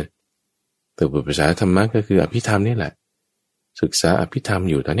เอียดแต่ภาษาธรรมะก็คืออภิธรรมนี่แหละศึกษาอภิธรรม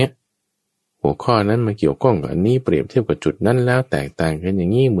อยู่ตอนเนี้ยหัวข้อนั้นมาเกี่ยวข้องกับอันนี้เปรียบเทียบกับจุดนั้นแล้วแตกต่างกันอย่า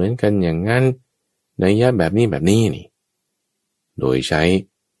งนี้เหมือนกันอย่างนั้นนัยยะแบบนี้นี่โดยใช้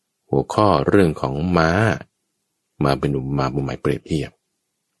หัวข้อเรื่องของม้ามาเป็นอุปมาอุปไมยเปรียบเทียบ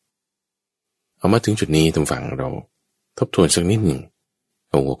เอามาถึงจุดนี้ตรงฝั่งเราทบทวนสักนิดหนึ่ง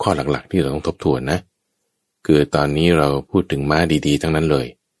หัวข้อหลักๆที่เราต้องทบทวนนะคือตอนนี้เราพูดถึงม้าดีๆทั้งนั้นเลย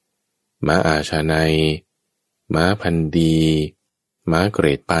ม้าอาชาไนม้าพันธุ์ดีม้าเกร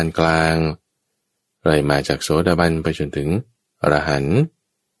ดปานกลางไล่มาจากโสดาบันไปจนถึงอรหันต์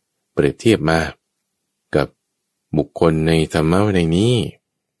เปรียบเทียบมากับบุคคลในธรรมะในนี้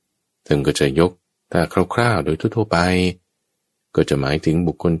ซึ่งก็จะยกถ้าคร่าวๆโดยทั่วๆไปก็จะหมายถึง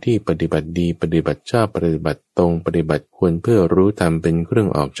บุคคลที่ปฏิบัติดีปฏิบัติชอบปฏิบัติตรงปฏิบัติควรเพื่อรู้ธรรมเป็นเครื่อง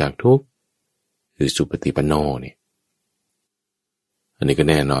ออกจากทุกข์คือสุปฏิปันโนเนี่ยอันนี้ก็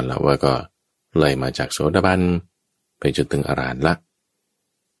แน่นอนแล้วว่าก็ไล่มาจากโสดาบันไปจนถึงอรหันต์ละ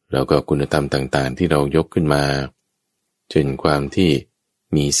แล้วก็คุณธรรมต่างๆที่เรายกขึ้นมาเช่นความที่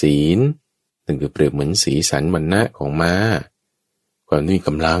มีศีลนั่นคือเปรียบเหมือนสีสันวรรณะของม้าความที่มีก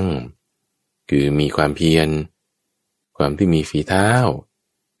ำลังคือมีความเพียรความที่มีฝีเท้า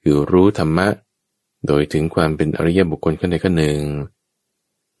คือรู้ธรรมะโดยถึงความเป็นอริยบุคคลขั้นใดขั้นหนึ่ง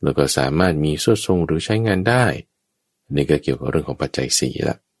แล้วก็สามารถมีสวดทรงหรือใช้งานได้นี่ก็เกี่ยวกับเรื่องของปัจจัยสี่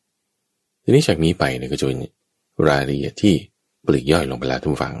ละทีนี้จากนี้ไปเนี่ยก็จะเป็นรายละเอียดที่ปลีกย่อยลงไปแล้วทุ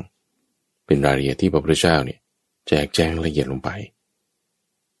กฝั่งเป็นรายละเอียดที่พระพุทธเจ้าเนี่ยแจกแจงละเอียดลงไป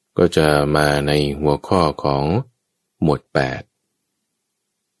ก็จะมาในหัวข้อของหมวด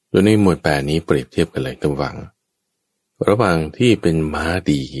8โดยในหมวด8นี้เปรียบเทียบกันเลยทุกฝั่งระหว่างที่เป็นม้า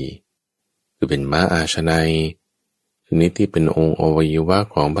ดีคือเป็นม้าอาชนัยชนิดที่เป็นองค์อวัยวะ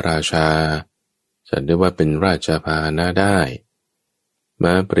ของพระราชาจัดได้ว่าเป็นราชพาหนะได้ม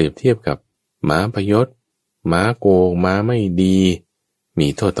าเปรียบเทียบกับม้าพยศม้าโกงม้าไม่ดีมี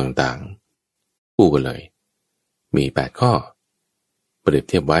โทษต่างๆคู่กันเลยมี8ข้อเปรียบ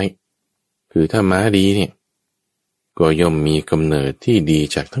เทียบไว้คือถ้าม้าดีเนี่ยก็ย่อมมีกำเนิดที่ดี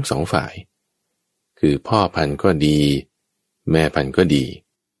จากทั้งสองฝ่ายคือพ่อพันธุ์ก็ดีแม่พันธุ์ก็ดี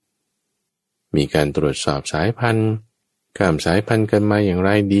มีการตรวจสอบสายพันธุ์ข้ามสายพันธุ์กันมาอย่างไร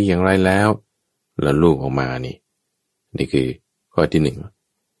ดีอย่างไรแล้วลูกออกมานี่คือข้อที่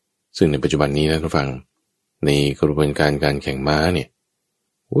1ซึ่งในปัจจุบันนี้นะทุกฟังในกระบวนการการแข่งม้าเนี่ย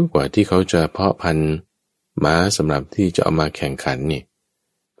กว่าที่เขาจะเพาะพันธุ์ม้าสำหรับที่จะเอามาแข่งขันนี่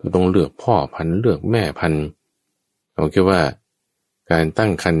ก็ต้องเลือกพ่อพันธุ์เลือกแม่พันธุ์เราคิดว่าการตั้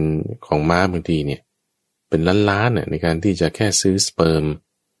งครรภ์ของม้าบางทีเนี่ยเป็นล้านๆในการที่จะแค่ซื้อสเปิร์ม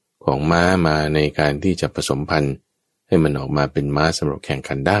ของม้ามาในการที่จะผสมพันธุ์ให้มันออกมาเป็นม้าสำหรับแข่ง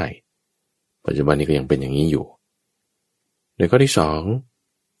ขันได้ปัจจุบันนี้ก็ยังเป็นอย่างนี้อยู่ในข้อที่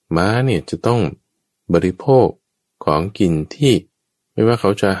2ม้าเนี่ยจะต้องบริโภคของกินที่ไม่ว่าเขา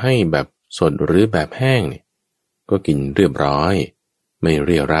จะให้แบบสดหรือแบบแห้งเนี่ยก็กินเรียบร้อยไม่เ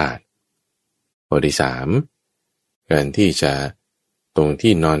รี่ยราดข้อที่3การที่จะตรง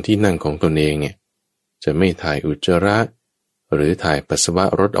ที่นอนที่นั่งของตนเองเนี่ยจะไม่ถ่ายอุจจาระหรือถ่ายปัสสาวะ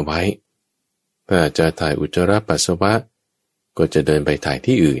รดเอาไว้ถ้าจะถ่ายอุจจาระปัสสาวะก็จะเดินไปถ่าย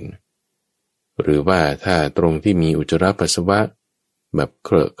ที่อื่นหรือว่าถ้าตรงที่มีอุจจาระปัสสาวะแบบเค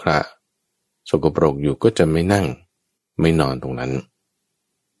รอะคระสกปรกอยู่ก็จะไม่นั่งไม่นอนตรงนั้น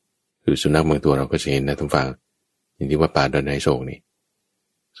คือสุนัขบางตัวเราก็จะเห็นนะทุกฝั่งอย่างที่ว่าป่าดอนไฮโศกนี่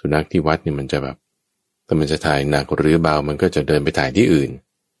สุนัขที่วัดนี่มันจะแบบถ้ามันจะถ่ายหนักหรือเบามันก็จะเดินไปถ่ายที่อื่น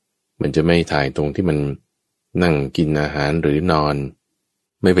มันจะไม่ถ่ายตรงที่มัน นั่งกินอาหารหรือนอน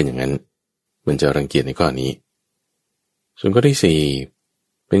ไม่เป็นอย่างนั้นมันจะรังเกียจในข้อนี้ส่วนข้อที่สี่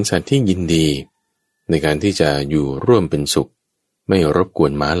เป็นสัตว์ที่ยินดีในการที่จะอยู่ร่วมเป็นสุขไม่รบกว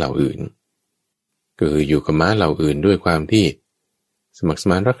นม้าเหล่าอื่นก็คืออยู่กับม้าเหล่าอื่นด้วยความที่สมัครส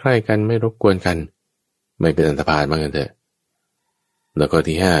มานรักใคร่กันไม่รบกวนกันไม่เป็นอันธพาลบ้างกันเถอะแล้วก็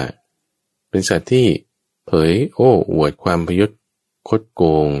ที่ห้าเป็นสัตว์ที่เผยโอ้อวดความพยศคดโก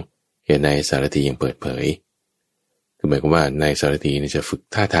งแก่นายสารถีอย่างเปิดเผยคือหมายความว่านายสารถีจะฝึก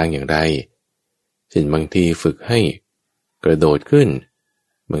ท่าทางอย่างไรเช่นบางทีฝึกให้กระโดดขึ้น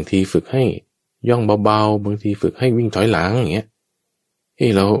บางทีฝึกให้ย่องเบาๆบางทีฝึกให้วิ่งถอยหลังอย่างเงี้ย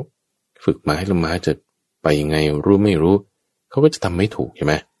แล้วฝึกมาให้ละม้าจะไปยังไงรู้ไม่รู้เขาก็จะทำไม่ถูกใช่ไ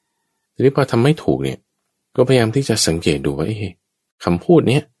หมทีนี้พอทำไม่ถูกเนี่ยก็พยายามที่จะสังเกตดูว่าคำพูด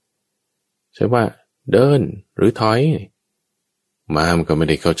เนี้ยใช่ว่าเดินหรือถอยม้ามันก็ไม่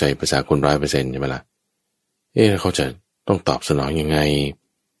ได้เข้าใจภาษาคน 100% ใช่ไหมล่ะเขาจะต้องตอบสนองยังไง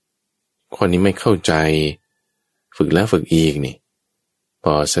คนนี้ไม่เข้าใจฝึกแล้วฝึกอีกนี่พ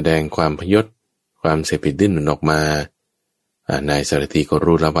อแสดงความพยศความเสพติดดิ้นออกมานายสารถีก็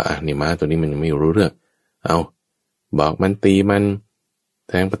รู้แล้วว่านี่ม้าตัวนี้มันยังไม่รู้เรื่องเอาบอกมันตีมันแ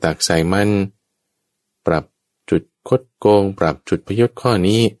ทงประตักใส่มันปรับจุดคดโกงปรับจุดพยศข้อ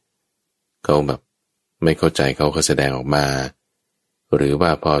นี้เขาแบบไม่เข้าใจเขาก็แสดงออกมาหรือว่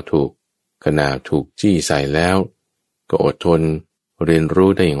าพอถูกขนาดถูกจี้ใส่แล้วก็อดทนเรียนรู้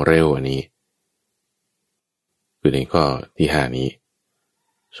ได้อย่างเร็วอันนี้คือในข้อที่ห้านี้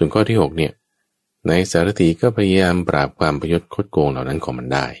ส่วนข้อที่หกเนี่ยในสารถีก็พยายามปราบความพยศคดโกงเหล่านั้นของมัน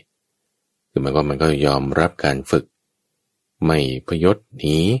ได้คือมันก็ยอมรับการฝึกไม่พยศห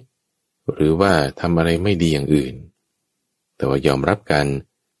นีหรือว่าทำอะไรไม่ดีอย่างอื่นแต่ว่ายอมรับการ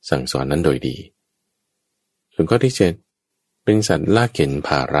สั่งสอนนั้นโดยดีส่วนข้อที่เจ็ดเป็นสัตว์ลากเข็นภ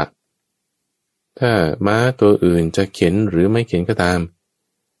าระถ้าม้าตัวอื่นจะเข็นหรือไม่เข็นก็ตาม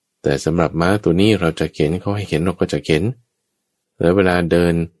แต่สำหรับม้าตัวนี้เราจะเข็นเขาให้เข็นเราก็จะเข็นแล้วเวลาเดิ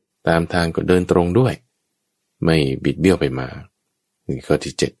นตามทางก็เดินตรงด้วยไม่บิดเบี้ยวไปมานี่ข้อ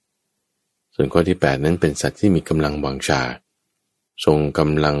ที่เจ็ดส่วนข้อที่แปดนั้นเป็นสัตว์ที่มีกำลังวังชาทรงก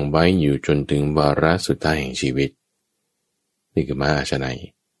ำลังไว้อยู่จนถึงวาระสุดท้ายแห่งชีวิตนี่คือม้าอาชนัย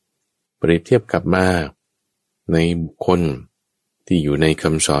เปรียบเทียบกับม้าในบุคคลที่อยู่ในค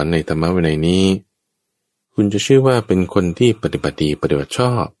ำสอนในธรรมวินัยนี้คุณจะชื่อว่าเป็นคนที่ปฏิบัติดีปฏิบัติช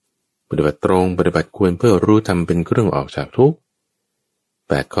อบปฏิบัติตรงปฏิบัติควรเพื่อรู้ธรรมเป็นเครื่องออกจากทุกข์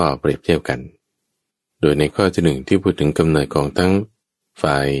8ข้อเปรียบเทียบกันโดยในข้อที่หนึ่งที่พูดถึงกำเนิดของทั้ง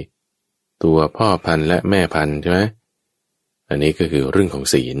ฝ่ายตัวพ่อพันธุ์และแม่พันธุ์ใช่ไหมอันนี้ก็คือเรื่องของ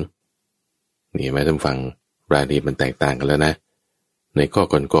ศีลนี่แม่ท่านฟังรายละเอียดมันแตกต่างกันแล้วนะในข้อ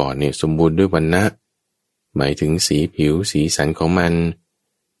ก่อนๆเนี่ยสมบูรณ์ด้วยวรรณะหมายถึงสีผิวสีสันของมัน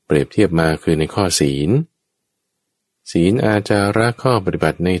เปรียบเทียบมาคือในข้อศีลอาจาระข้อปฏิบั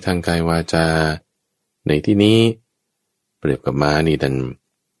ติในทางกายวาจาในที่นี้เปรียบกับม้านี่ดัน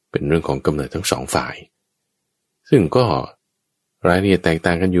เป็นเรื่องของกำเนิดทั้งสองฝ่ายซึ่งก็รายละเอียดแตกต่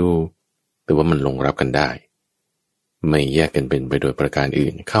างกันอยู่แต่ว่ามันลงรับกันได้ไม่แยกกันเป็นไปโดยประการอื่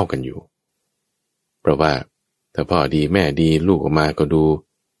นเข้ากันอยู่เพราะว่าถ้าพ่อดีแม่ดีลูกออกมาก็ดู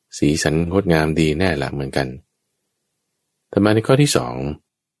สีสันงดงามดีแน่ละเหมือนกันแต่มาในข้อที่สอง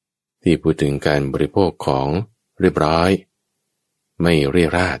ที่พูดถึงการบริโภคของเรียบร้อยไม่เรี่ย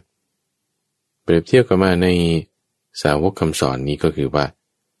ราดเปรียบเทียบกันมาในสาวกคำสอนนี้ก็คือว่า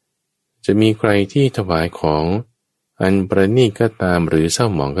จะมีใครที่ถวายของอันประณีตก็ตามหรือเศร้า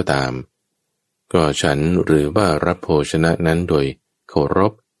หมองก็ตามก็ฉันหรือว่ารับโภชนะนั้นโดยเคาร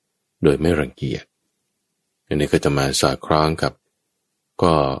พโดยไม่รังเกียจอันนี้ก็จะมาสอดคล้องกับ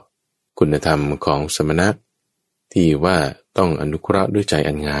ก็คุณธรรมของสมณะที่ว่าต้องอนุเคราะห์ด้วยใจ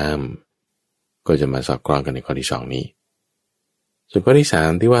อันงามก็จะมาสอดคล้องกันในข้อที่สองนี้ส่วนข้อที่สาม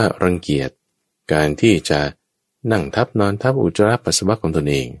ที่ว่ารังเกียจการที่จะนั่งทับนอนทับอุจจาระปัสสาวะของตน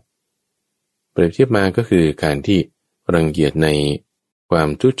เองเปรียบเทียบมาก็คือการที่รังเกียจในความ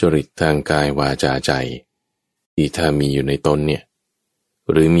ทุจริตทางกายวาจาใจที่ถ้ามีอยู่ในตนเนี่ย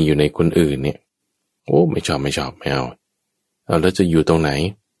หรือมีอยู่ในคนอื่นเนี่ยไม่ชอบไม่เอาแล้วจะอยู่ตรงไหน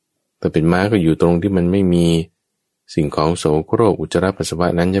ถ้าเป็นม้าก็อยู่ตรงที่มันไม่มีสิ่งของโสโครกอุจจาระปัสสาวะ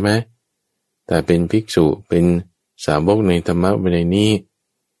นั้นใช่ไหมแต่เป็นภิกษุเป็นสาวกในธรรมะวินัยนี้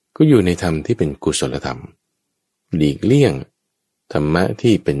ก็อยู่ในธรรมที่เป็นกุศลธรรมหลีกเลี่ยงธรรมะ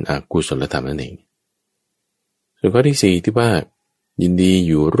ที่เป็นอกุศลธรรมนั่นเองส่วนข้อที่สี่ที่ว่ายินดี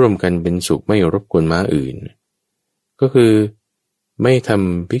อยู่ร่วมกันเป็นสุขไม่รบกวนม้าอื่นก็คือไม่ท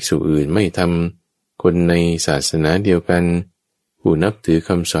ำภิกษุอื่นไม่ทำคนในศาสนาเดียวกันผู้นับถือค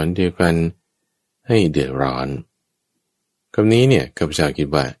ำสอนเดียวกันให้เดือดร้อนคำนี้เนี่ยข้าพเจ้าคิด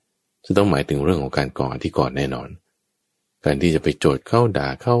ว่า จะต้องหมายถึงเรื่องของการก่อที่ก่อนแน่นอนการที่จะไปโจทย์เขาด่า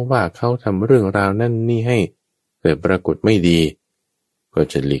เขาว่าเขาทำเรื่องราวนั่นนี่ให้เกิดปรากฏไม่ดีก็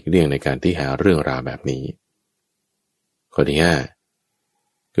จะหลีกเลี่ยงในการที่หาเรื่องราวแบบนี้ข้อที่ห้า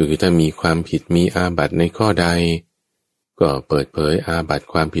ก็คือถ้ามีความผิดมีอาบัติในข้อใดก็เปิดเผยอาบัติ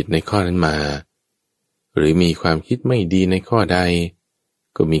ความผิดในข้อนั้นมาหรือมีความคิดไม่ดีในข้อใด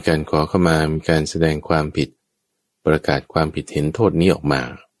ก็มีการขอเข้ามามีการแสดงความผิดประกาศความผิดเห็นโทษนี้ออกมา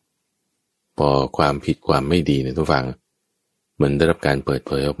พอความผิดความไม่ดีในทุกฝั่งมันได้รับการเปิดเ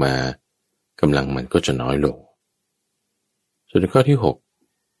ผยออกมากำลังมันก็จะน้อยลงส่วนข้อที่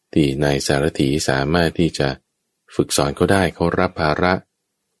6ที่นายสารถีสามารถที่จะฝึกสอนเขาได้เขารับภาระ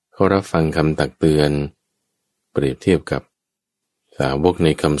เขารับฟังคำตักเตือนเปรียบเทียบกับสาวกใน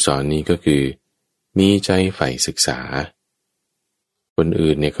คำสอนนี้ก็คือมีใจใฝ่ศึกษาคน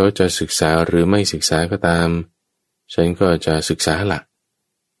อื่นเนี่ยเขาจะศึกษาหรือไม่ศึกษาก็ตามฉันก็จะศึกษาละ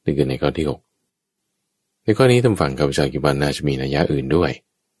นี่คือในข้อที่6ในข้อนี้ท่านฟังกับชาวกิบันน่าจะมีนัยยะอื่นด้วย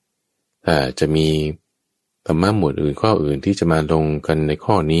ถ้าจะมีธรรมะหมวดอื่นข้ออื่นที่จะมาลงกันใน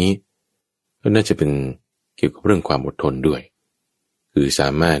ข้อนี้ก็น่าจะเป็นเกี่ยวกับเรื่องความอดทนด้วยคือสา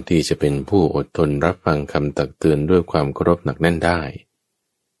มารถที่จะเป็นผู้อดทนรับฟังคำตักเตือนด้วยความเคารพหนักแน่นได้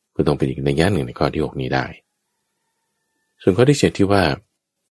ก็ต้องเป็นอีกนัยยะหนึ่งในข้อที่6นี้ได้ส่วนข้อที่7ที่ว่า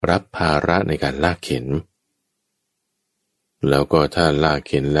รับภาระในการลากเข็นแล้วก็ถ้าลากเ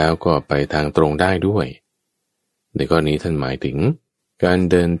ข็นแล้วก็ไปทางตรงได้ด้วยในข้อนี้ท่านหมายถึงการ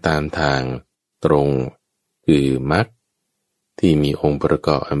เดินตามทางตรงคือมรรคที่มีองค์ประก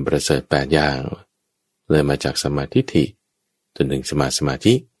อบอันประเสริฐ8อย่างเลยมาจากสัมมาทิฏฐิจนถึงสมา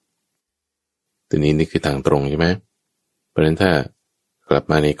ธิตัวนี้นี่คือทางตรงใช่ไหมเพราะฉะนั้นถ้ากลับ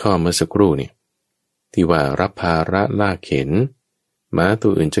มาในข้อเมื่อสักครู่เนี่ยที่ว่ารับภาระลากเข็นม้าตั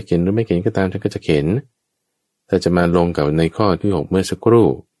วอื่นจะเข็นหรือไม่เข็นก็ตามฉันก็จะเข็นถ้าจะมาลงกับในข้อที่6เมื่อสักครู่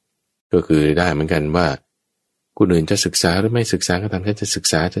ก็คือได้เหมือนกันว่าคนอื่นจะศึกษาหรือไม่ศึกษาก็ตามฉันจะศึก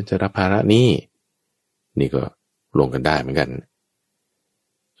ษาฉันจะรับภาระนี้นี่ก็ลงกันได้เหมือนกัน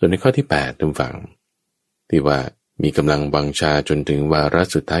ส่วนในข้อที่8ท่านฟังที่ว่ามีกำลังวังชาจนถึงวาระ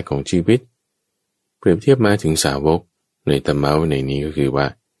สุดท้ายของชีวิตเปรียบเทียบมาถึงสาวกในธรรมะในนี้ก็คือว่า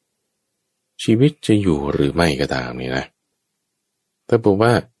ชีวิตจะอยู่หรือไม่ก็ตามนี่นะถ้าบอกว่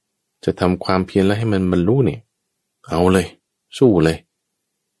าจะทำความเพียรแล้วให้มันบรรลุเนี่ยเอาเลยสู้เลย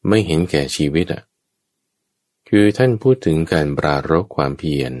ไม่เห็นแก่ชีวิตคือท่านพูดถึงการปรารภความเ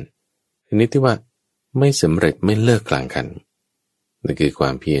พียรชนิดที่ว่าไม่สำเร็จไม่เลิกกลางคันนั่นคือควา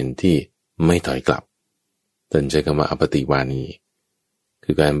มเพียรที่ไม่ถอยกลับท่านใช้คำว่าอปติวานี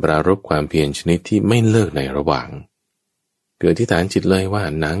คือการปรารภความเพียรชนิดที่ไม่เลิกในระหว่างเกิดที่ฐานจิตเลยว่า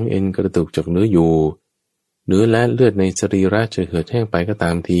หนังเอ็นกระดูกจากเนื้ออยู่เนื้อและเลือดในสรีระจะเหือดแห้งไปก็ต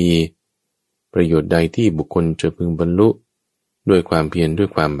ามทีประโยชน์ใดที่บุคคลจะพึงบรรลุด้วยความเพียรด้วย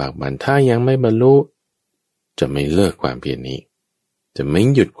ความบากบั่นถ้ายังไม่บรรลุจะไม่เลิกความเพียรนี้จะไม่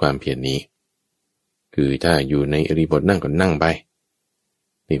หยุดความเพียรนี้คือถ้าอยู่ในอริบทนั่งก็นั่งไป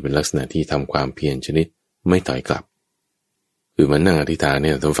นี่เป็นลักษณะที่ทำความเพียรชนิดไม่ถอยกลับคือมันนั่งอธิษฐานเนี่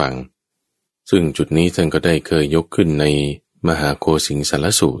ยท่านฟังซึ่งจุดนี้ท่านก็ได้เคยยกขึ้นในมหาโคสิงสาร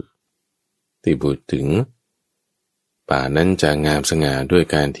สูตรที่พูดถึงป่านั้นจะงามสง่าด้วย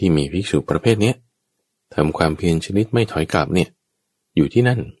การที่มีภิกษุประเภทนี้ทำความเพียรชนิดไม่ถอยกลับเนี่ยอยู่ที่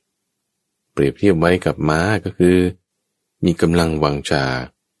นั่นเปรียบเทียบไว้กับม้าก็คือมีกำลังวังชา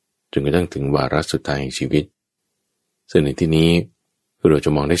จนกระทั่งถึงวาระสุดท้ายแห่งชีวิตซึ่งในที่นี้คือเราจะ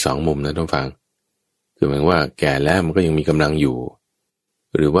มองได้2มุมนะท่านฟังคือหมายว่าแก่แล้วมันก็ยังมีกำลังอยู่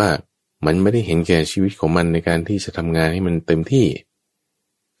หรือว่ามันไม่ได้เห็นแก่ชีวิตของมันในการที่จะทำงานให้มันเต็มที่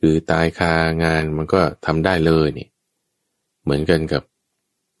คือตายคางานมันก็ทำได้เลยนี่เหมือนกันกับ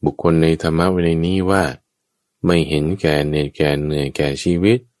บุคคลในธรรมะในนี้ว่าไม่เห็นแก่เหนื่อยแก่ชี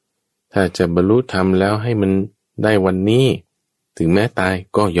วิตถ้าจะบรรลุธรรมแล้วให้มันได้วันนี้ถึงแม้ตาย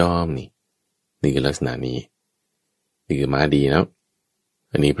ก็ยอมนี่คือลักษณะนี้นี่คือม้าดีนะ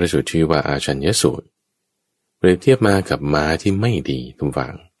อันนี้พระสูตรชื่อว่าอาชัญญสูตรเปรียบเทียบมากับม้าที่ไม่ดีทุก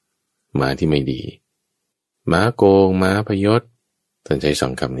ฝั่งม้าที่ไม่ดีม้าโกงม้าพยศท่านใช้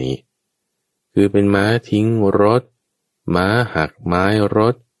2คำนี้คือเป็นม้าทิ้งรถม้าหักไม้ร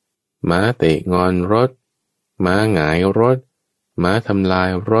ถม้าเตะงอนรถม้าหงายรถม้าทำลาย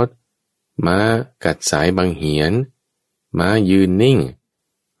รถม้ากัดสายบังเหียนม้ายืนนิ่ง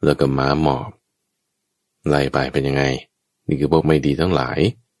แล้วก็ม้าหมอบไล่ไปเป็นยังไงนี่คือพวกไม่ดีทั้งหลาย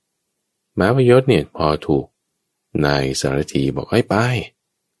ม้าพยศเนี่ยพอถูกนายสารถีบอกให้ไป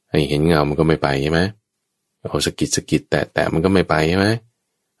ให้เห็นเงามันก็ไม่ไปใช่ไหมเอาสกิดแตะมันก็ไม่ไปใช่ไหม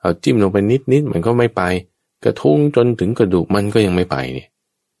เอาจิ้มลงไปนิดมันก็ไม่ไปกระทุ้งจนถึงกระดูกมันก็ยังไม่ไปนี่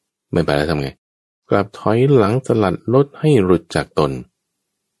ไม่ไปแล้วทำไงกลับถอยหลังสลัดรถให้หลุดจากตน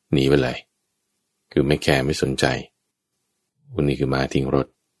หนีไปเลยคือไม่แคร์ไม่สนใจคนนี้คือม้าทิ้งรถ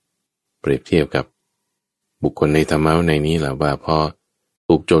เปรียบเทียบกับบุคคลในธรรมะในนี้แหละว่าพอ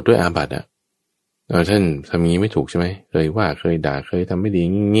ถูกโจทย์ด้วยอาบัติท่านทำงี้ไม่ถูกใช่ไหมเคยว่าเคยด่าเคยทำไม่ดี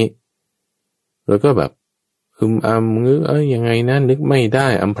งี้แล้วก็แบบงื้อยังไงนะนึกไม่ได้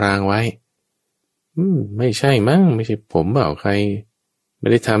อำพรางไว้ไม่ใช่มั้งไม่ใช่ผมเปล่าใครไม่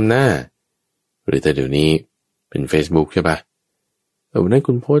ได้ทำหน้าหรือแต่เดี๋ยวนี้เป็น Facebook ใช่ปะวันนั้น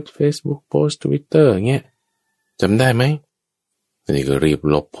คุณโพสต์ Facebook โพสต์ Twitter เงี้ยจำได้ไหมอันนี้ก็รีบ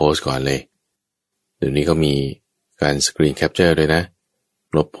ลบโพสต์ก่อนเลยเดี๋ยวนี้เขามีการสกรีนแคปเจอร์ด้วยนะ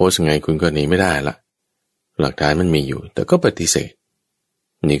ลบโพสต์ไงคุณก็หนีไม่ได้ละหลักฐานมันมีอยู่แต่ก็ปฏิเสธ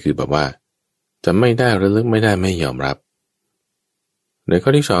นี่คือแบบว่าจะไม่ได้ระลึกไม่ได้ไม่ยอมรับในข้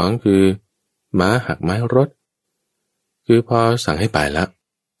อที่สองคือม้าหักไม้รถคือพอสั่งให้ไปแล้ว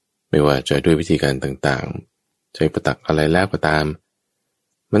ไม่ว่าจะด้วยวิธีการต่างๆใช้ประตักอะไรแล้วก็ตาม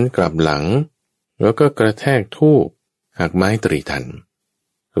มันกลับหลังแล้วก็กระแทกทูบหักไม้ตรีทัน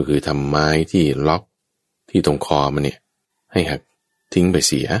ก็คือทำไม้ที่ล็อกที่ตรงคอมันเนี่ยให้หักทิ้งไป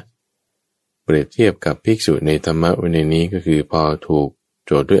เสียเปรียบเทียบกับภิกษุในธรรมวินัยนี้ก็คือพอถูกโ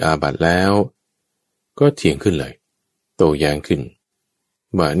จทย์ด้วยอาบัติแล้วก็เถียงขึ้นเลยโต้แย้งขึ้น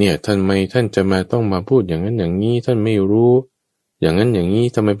ว่าเนี่ยท่านไม่ท่านจะมาต้องมาพูดอย่างนั้นอย่างนี้ท่านไม่รู้อย่างนั้นอย่างนี้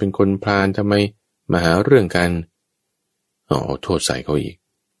ทำไมเป็นคนพาลทำไมมาหาเรื่องกันโทษใส่เขาอีก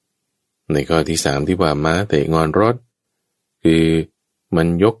ในข้อที่สามที่ว่าม้าเตะงอนรถคือมัน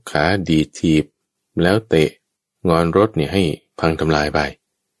ยกขาดีถีบแล้วเตะงอนรถเนี่ยให้พังทำลายไป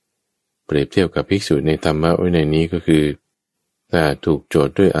เปรียบเทียบกับภิกษุในธรรมะวินัยนี้ก็คือถ้าถูกโจท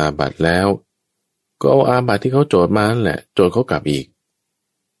ย์ด้วยอาบัติแล้วก็เอาอาบัติที่เขาโจทย์มานั่นแหละโจทย์เขากลับอีก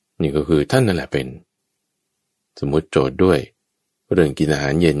นี่ก็คือท่านนั่นแหละเป็นสมมติโจทย์ด้วยเรื่องกินอาหา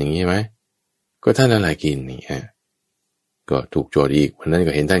รเย็นอย่างนี้ไหมก็ท่านอะไรกินนี่ฮะก็ถูกโจทย์อีกวันนั้น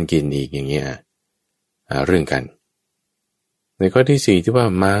ก็เห็นท่านกินอีกอย่างเงี้ยเรื่องกันในข้อที่สี่ที่ว่า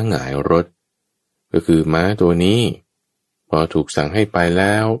ม้าหงายรถก็คือม้าตัวนี้พอถูกสั่งให้ไปแ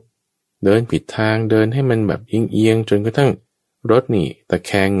ล้วเดินผิดทางเดินให้มันแบบเอียงๆจนกระทั่งรถนี่ตะแ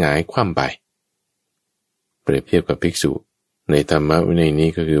คงหงายคว่ำไปเปรียบเทียบกับภิกษุในธรรมะวินัยนี้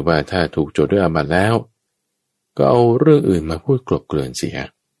ก็คือว่าถ้าถูกโจทย์ด้วยอาบัติแล้วก็เอาเรื่องอื่นมาพูดกลบเกลื่อนเสีย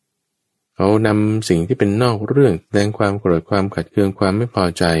เขานำสิ่งที่เป็นนอกเรื่องแสดงความโกรธความขัดเคืองความไม่พอ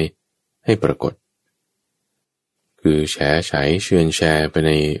ใจให้ปรากฏคือแฉไฉเชือนแชร์ไปใ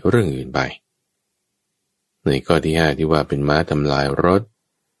นเรื่องอื่นไปในข้อที่ห้าที่ว่าเป็นม้าทำลายรถ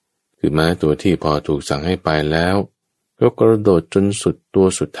คือม้าตัวที่พอถูกสั่งให้ไปแล้วก็กระโดดจนสุดตัว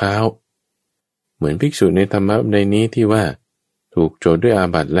สุดเท้าเหมือนภิกษุในธรรมะในนี้ที่ว่าถูกโจทย์ด้วยอา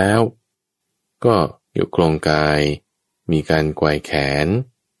บัติแล้วก็ยกโครงกายมีการไกวแขน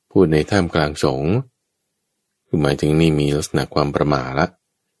พูดในท่ามกลางสงฆ์คือหมายถึงนี่มีลักษณะความประมาทละ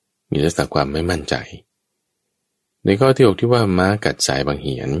มีลักษณะความไม่มั่นใจในข้อที่6ที่ว่าม้ากัดสายบางเ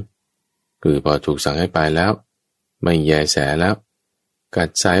หียนคือพอถูกสั่งให้ไปแล้วไม่แยแสแล้วกัด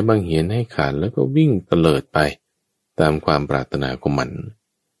สายบางเหียนให้ขาดแล้วก็วิ่งเตลิดไปตามความปรารถนาของมัน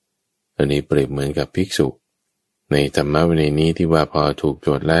อันนี้เปรียบเหมือนกับภิกษุในธรรมะวินัยนี้ที่ว่าพอถูกโจ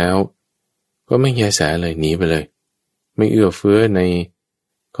ทย์แล้วก็ไม่แยแสเลยหนีไปเลยไม่เอื้อเฟื้อใน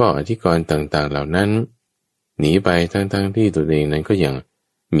ข้ออธิกรณ์ต่างๆเหล่านั้นหนีไปทั้งที่ตัวเองนั้นก็ยัง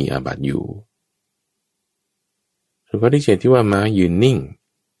มีอาบัติอยู่ส่วนข้อที่7ที่ว่าม้ายืนนิ่ง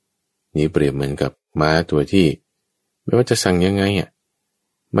นี่เปรียบเหมือนกับม้าตัวที่ไม่ว่าจะสั่งยังไง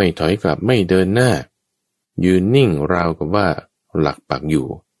ไม่ถอยกลับไม่เดินหน้ายืนนิ่งราวกับว่าหลักปักอยู่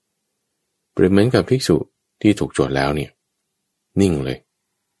เปรียบเหมือนกับภิกษุที่ถูกโจทย์แล้วเนี่ยนิ่งเลย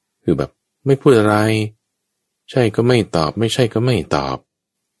คือแบบไม่พูดอะไรใช่ก็ไม่ตอบไม่ใช่ก็ไม่ตอบ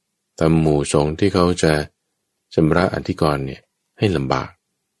ตามหมู่สงฆ์ที่เขาจะชำระอธิกรณ์เนี่ยให้ลำบาก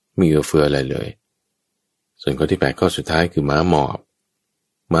มีเอื้อเฟื้ออะไรเลยส่วนข้อที่8ข้อสุดท้ายคือม้าหมอบ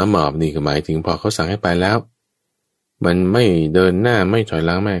นี่คือหมายถึงพอเขาสั่งให้ไปแล้วมันไม่เดินหน้าไม่ถอยห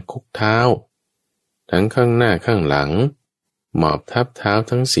ลังแม่คุกเท้าทั้งข้างหน้าข้างหลังหมอบทับเท้า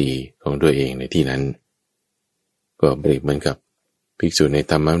ทั้ง4ของตัวเองในที่นั้นก็เปรียบเหมือนกับภิกษุใน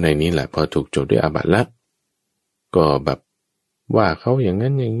ธรรมะในนี้แหละพอถูกโจทย์ด้วยอาบัติละก็แบบว่าเขาอย่าง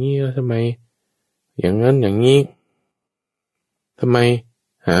นั้นอย่างนี้แล้วทำไมอย่างนั้นอย่างนี้ทำไม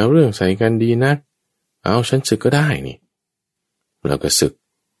หาเรื่องใส่กันดีนักเอาฉันสึกก็ได้นี่แล้วก็สึก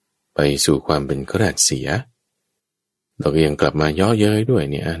ไปสู่ความเป็นฆราวาสเสียเราก็ยังกลับมาย่อเย้ยด้วย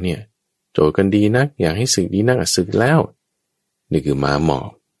เนี่ยโจทย์กันดีนักอยากให้สึกดีนักสึกแล้วนี่คือม้าหมอบ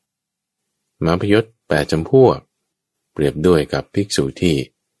ม้าพยศ8จำพวกเปรียบด้วยกับภิกษุที่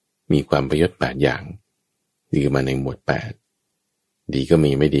มีความพยศ8อย่างนี่คือมาในหมวด8ดีก็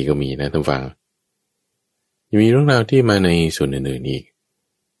มีไม่ดีก็มีนะท่านฟังยังมีเรื่องราวที่มาในส่วนอื่นๆอีก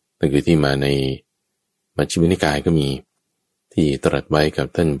นั่นคือที่มาในมัชฌิมนิกายก็มีที่ตรัสไว้กับ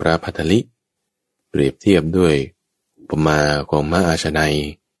ท่านพระภัททลิเปรียบเทียบด้วยอุปมาของม้าอาชนัย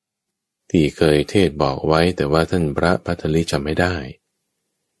ที่เคยเทศบอกไว้แต่ว่าท่านพระภัททลิจำไม่ได้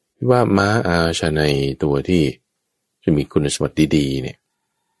ว่าม้าอาชนัยตัวที่จะมีคุณสมบัติดีๆเนี่ย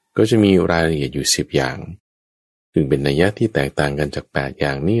ก็จะมีรายละเอียดอยู่10อย่างซึ่งเป็นนัยยะที่แตกต่างกันจาก8อย่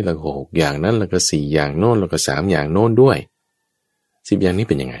างนี้แล้วก็6อย่างนั้นแล้วก็4อย่างโน้นแล้วก็3อย่างโน้นด้วย10อย่างนี้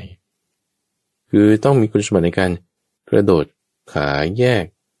เป็นยังไงคือต้องมีคุณสมบัติในการกระโดดขาแยก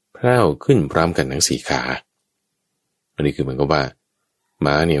แพร่วขึ้นพร้อมกันทั้ง4ขาอันนี้คือเหมือนกับว่า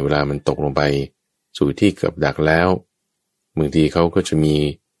ม้าเนี่ยเวลามันตกลงไปสู่ที่เกือบดักแล้วบางทีเขาก็จะมี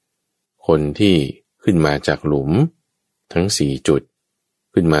คนที่ขึ้นมาจากหลุมทั้ง4จุด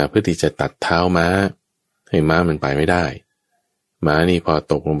ขึ้นมาเพื่อที่จะตัดเท้าม้าให้ม้ามันไปไม่ได้ม้านี่พอ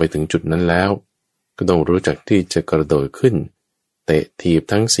ตกลงไปถึงจุดนั้นแล้วก็ต้องรู้จักที่จะกระโดดขึ้นเตะถีบ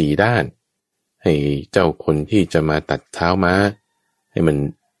ทั้ง4ด้านให้เจ้าคนที่จะมาตัดเท้าม้าให้มัน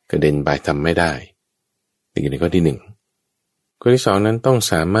กระเด็นไปทำไม่ได้นี่คือข้อที่1ข้อที่2นั้นต้อง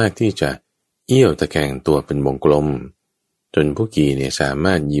สามารถที่จะเอี้ยวตะแคงตัวเป็นวงกลมจนผู้ขี่เนี่ยสาม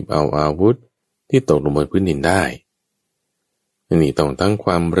ารถหยิบเอาอาวุธที่ตกลงบนพื้นดินได้นี่ต้องทั้งค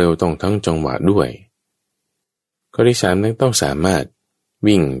วามเร็วต้องทั้งจังหวะด้วยข้อที่3นั้นต้องสามารถ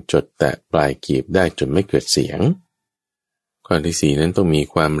วิ่งจดแตะปลายกีบได้จนไม่เกิดเสียงข้อที่4นั้นต้องมี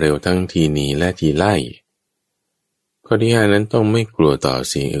ความเร็วทั้งทีหนีและทีไล่ข้อที่5นั้นต้องไม่กลัวต่อ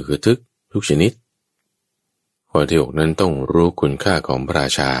เสียงอึกทึกทุกชนิดข้อที่6นั้นต้องรู้คุณค่าของพระรา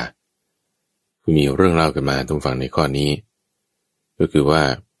ชามีเรื่องเล่ากันมาตรงฝั่งในข้อนี้ก็คือว่า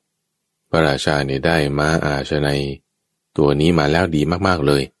พระราชาเนี่ยได้ม้าอาชนัยตัวนี้มาแล้วดีมากๆ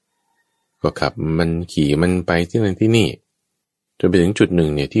เลยก็ขับมันขี่มันไปที่นั่นที่นี่จนไปถึงจุดหนึ่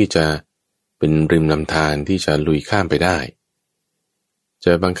งเนี่ยที่จะเป็นริมลำธารที่จะลุยข้ามไปได้จ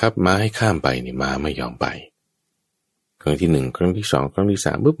ะบังคับม้าให้ข้ามไปนี่ม้าไม่ยอมไปครั้งที่1ครั้งที่2ครั้งที่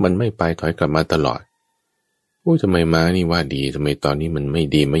3ปุ๊บมันไม่ไปถอยกลับมาตลอดทำไมม้านี่ว่าดีทำไมตอนนี้มันไม่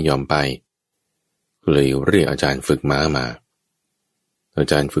ดีไม่ยอมไปเลยเรียกอาจารย์ฝึกม้ามาอา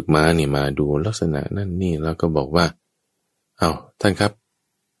จารย์ฝึกม้านี่มาดูลักษณะนั่นนี่แล้วก็บอกว่าเอาท่านครับ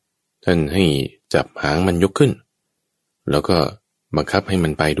ท่านให้จับหางมันยกขึ้นแล้วก็บังคับให้มั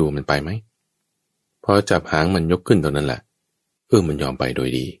นไปดูมันไปไหมพอจับหางมันยกขึ้นตอนนั้นแหละมันยอมไปโดย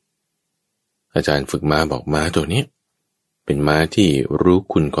ดีอาจารย์ฝึกม้าบอกม้าตัวนี้เป็นม้าที่รู้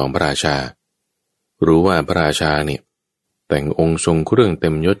คุณของพระราชารู้ว่าพระราชาเนี่ยแต่งองค์ทรงเครื่องเต็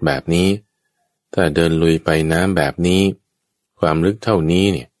มยศแบบนี้ถ้าเดินลุยไปน้ำแบบนี้ความลึกเท่านี้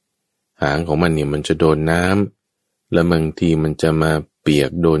เนี่ยหางของมันเนี่ยมันจะโดนน้ำและบางทีมันจะมาเปียก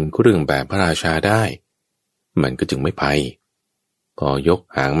โดนเครื่องแบบพระราชาได้มันก็จึงไม่ไปพอยก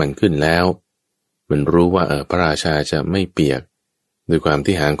หางมันขึ้นแล้วมันรู้ว่าพระราชาจะไม่เปียกด้วยความ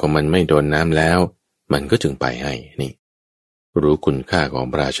ที่หางของมันไม่โดนน้ำแล้วมันก็จึงไปให้นี่รู้คุณค่าของ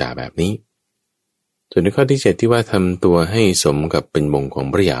พระราชาแบบนี้ส่วนในข้อที่7ที่ว่าทำตัวให้สมกับเป็นวงของ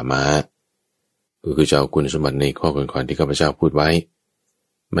พระยาม้าคือจะเอาคุณสมบัติในข้อก่อนๆที่ข้าพเจ้าพูดไว้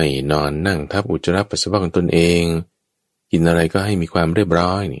ไม่นอนนั่งทับอุจจาระปัสสาวะของตนเองกินอะไรก็ให้มีความเรียบ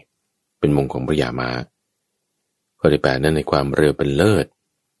ร้อยนี่เป็นวงของพระยาม้าข้อที่8นั้นในความเร็วเป็นเลิศ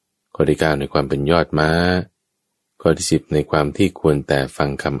ข้อที่9ในความเป็นยอดม้าข้อที่10ในความที่ควรแต่ฟัง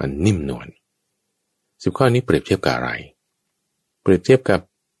คำอันนิ่มนวล10ข้อนี้เปรียบเทียบกับอะไรเปรียบเทียบกับ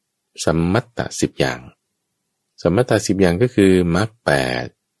สัมมัตตะ10อย่างสัมมัตตะ10อย่างก็คือมรรค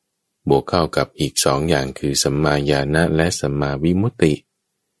8บวกเข้ากับอีก2อย่างคือสัมมาญาณะและสัมมาวิมุตติ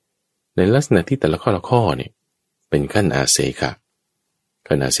ในลักษณะที่แต่ละข้อเนี่ยเป็นขั้นอาเสขะ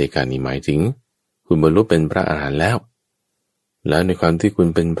ขั้นอาเสขะนี่หมายถึงคุณบรรลุเป็นพระอรหันต์แล้วในความที่คุณ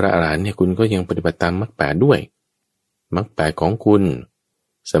เป็นพระอรหันต์เนี่ยคุณก็ยังปฏิบัติตามมรรค8ด้วยมรรค8ของคุณ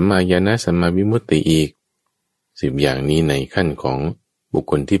สัมมาญาณะสัมมาวิมุตติอีก10อย่างนี้ในขั้นของบุค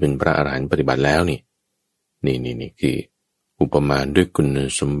คลที่เป็นพระอรหันต์ปฏิบัติแล้วนี่คืออุปมาด้วยคุณ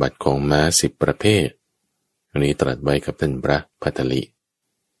สมบัติของม้า10ประเภทอันนี้ตรัสไว้กับท่านพระภัททลิ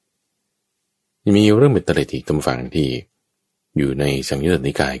มีเรื่องเบ็ดเตล็ดอีกตำฝั่งที่อยู่ในสังยุตต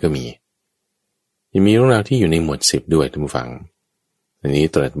นิกายก็มียังมีเรื่องราวที่อยู่ในหมวด10ด้วยตำฝั่งอันนี้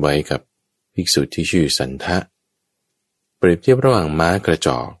ตรัสไว้กับภิกษุที่ชื่อสันทะเปรียบเทียบระหว่างม้ากระจ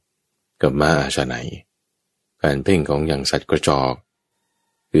อกกับม้าอาชนัยการเพ่งของอย่างสัตว์กระจอก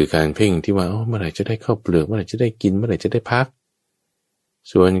คือการเพ่งที่ว่าเมื่อไหร่จะได้เข้าเปลือกเมื่อไหร่จะได้กินเมื่อไหร่จะได้พัก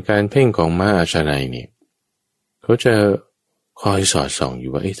ส่วนการเพ่งของม้าอาชนัยเนี่ยเขาจะคอยสอดส่องอ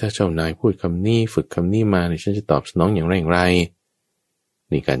ยู่ว่าถ้าเจ้านายพูดคำนี้ฝึกคำนี้มาเนี่ยฉันจะตอบสนองอย่างไร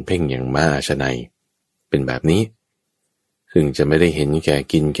นี่การเพ่งอย่างม้าอาชนัยเป็นแบบนี้ซึ่งจะไม่ได้เห็นแก่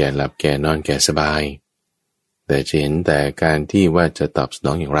กินแก่หลับแก่นอนแก่สบาย แต่จะเห็นแต่การที่ว่าจะตอบสน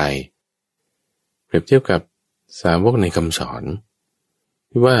องอย่างไรเปรียบเทียบกับสาวกในคำสอน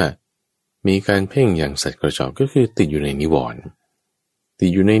ที่ว่ามีการเพ่งอย่างสัตว์กระจอกก็คือติดอยู่ในนิวรณ์ติด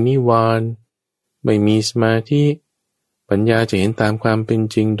อยู่ในนิวรณ์ไม่มีสมาธิปัญญาจะเห็นตามความเป็น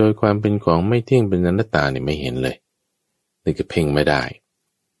จริงโดยความเป็นของไม่เที่ยงเป็นอนัตตาเนี่ยไม่เห็นเลยนี่ก็เพ่งไม่ได้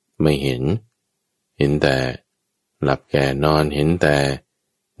ไม่เห็นแต่หลับแก่นอนเห็นแต่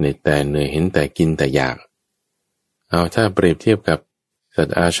เหน็ดแต่เหนื่อยเห็นแต่กินแต่อยากเอาถ้าเปรียบเทียบกับสัต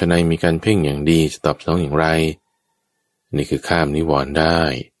ว์อาชนัยมีการเพ่งอย่างดีจะตอบสนองอย่างไรนี่คือข้ามนิวรณ์ได้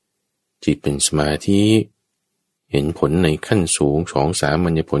จิตเป็นสมาธิเห็นผลในขั้นสูง2 สามั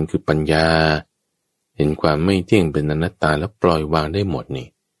ญญผลคือปัญญาเห็นความไม่เที่ยงเป็นอนัตตาแล้วปล่อยวางได้หมด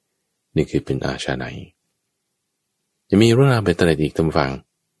นี่คือเป็นอาชนัยจะมีเรื่องราวเป็นตระอีกท่านฟัง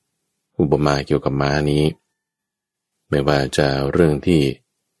อุปมาเกี่ยวกับม้านี้ไม่ว่าจะเรื่องที่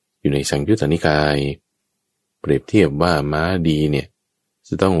อยู่ในสังยุตตนิกายเปรียบเทียบว่าม้าดีเนี่ยจ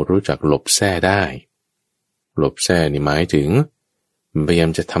ะต้องรู้จักหลบแส้ได้หลบแส้นี่หมายถึงมันพยายา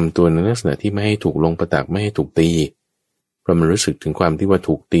มจะทำตัวในลักษณะที่ไม่ให้ถูกลงประตักไม่ให้ถูกตีเพราะมันรู้สึกถึงความที่ว่า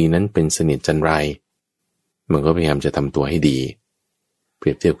ถูกตีนั้นเป็นเสนียดจันไรมันก็พยายามจะทำตัวให้ดีเป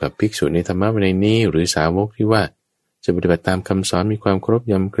รียบเทียบกับภิกษุในธรรมะวินัยนี้หรือสาวกที่ว่าจะปฏิบัติตามคำสอนมีความเคารพ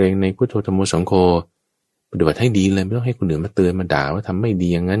ยำเกรงในพุทโธธัมโมสังโฆปฏิบัติให้ดีเลยไม่ต้องให้คนอื่นมาเตือนมาด่าว่าทำไม่ดี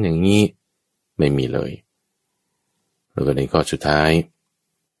อย่างนั้นอย่างนี้ไม่มีเลยแล้วก็ในข้อสุดท้าย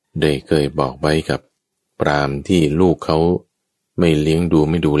ได้เคยบอกไว้กับพราหมณ์ที่ลูกเขาไม่เลี้ยงดู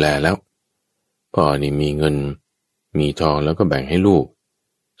ไม่ดูแลแล้วพ่อนี่มีเงินมีทองแล้วก็แบ่งให้ลูก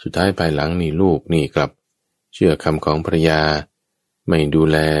สุดท้ายภายหลังนี่ลูกนี่กลับเชื่อคำของภรรยาไม่ดู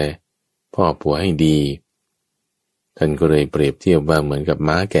แลพ่อผัวให้ดีท่านก็เลยเปรียบเทียบว่าเหมือนกับ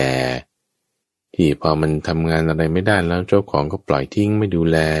ม้าแก่ที่พอมันทำงานอะไรไม่ได้แล้วเจ้าของก็ปล่อยทิ้งไม่ดู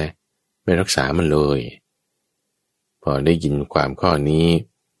แลไม่รักษามันเลยพอได้ยินความข้อนี้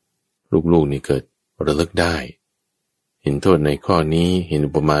ลูกๆนี่เกิดระลึกได้เห็นโทษในข้อนี้เห็น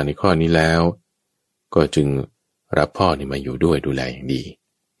อุปมาในข้อนี้แล้วก็จึงรับพ่อนี่มาอยู่ด้วยดูแลอย่างดี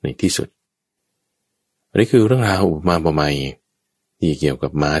ในที่สุดอันนี้คือเรื่องราวอุปมาอุปไมยที่เกี่ยวกั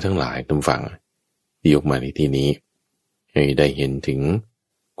บม้าทั้งหลายท่านฟังที่ยกมาในที่นี้ให้ได้เห็นถึง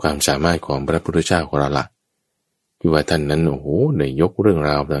ความสามารถของพระพุทธเจ้าของเราละคือว่าท่านนั้นโอ้โหได้ยกเรื่อง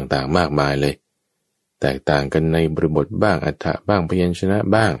ราวต่างๆมากมายเลยแตกต่างกันในบริบทบ้างอรรถะบ้างพยัญชนะ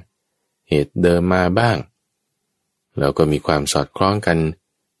บ้างเหตุเดิมมาบ้างแล้วก็มีความสอดคล้องกัน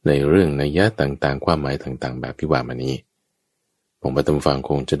ในเรื่องนัยยะต่างๆความหมายต่างๆแบบที่ว่ามานี้ผมว่าท่านฟัง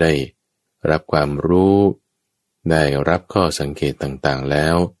คงจะได้รับความรู้ได้รับข้อสังเกตต่างๆแล้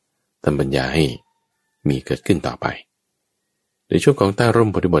วทำปัญญาให้มีเกิดขึ้นต่อไปในช่วงของใต้ร่ม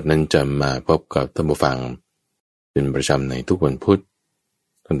โพธิบทนั้นจะมาพบกับท่านผู้ฟังเป็นประจำในทุกวันพุธ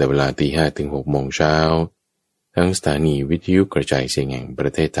ตั้งแต่เวลา 5:00 ถึง 6:00 น.ทั้งสถานีวิทยุกระจายเสียงแห่งปร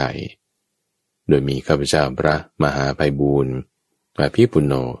ะเทศไทยโดยมีข้าพเจ้าพระมหาไพบูลย์อภิปุณ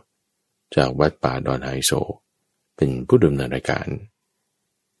โญจากวัดป่าดอนไฮโซเป็นผู้ดำเนินรายการ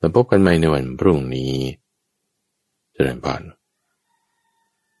แล้วพบกันใหม่ในวันพรุ่งนี้เจริญพร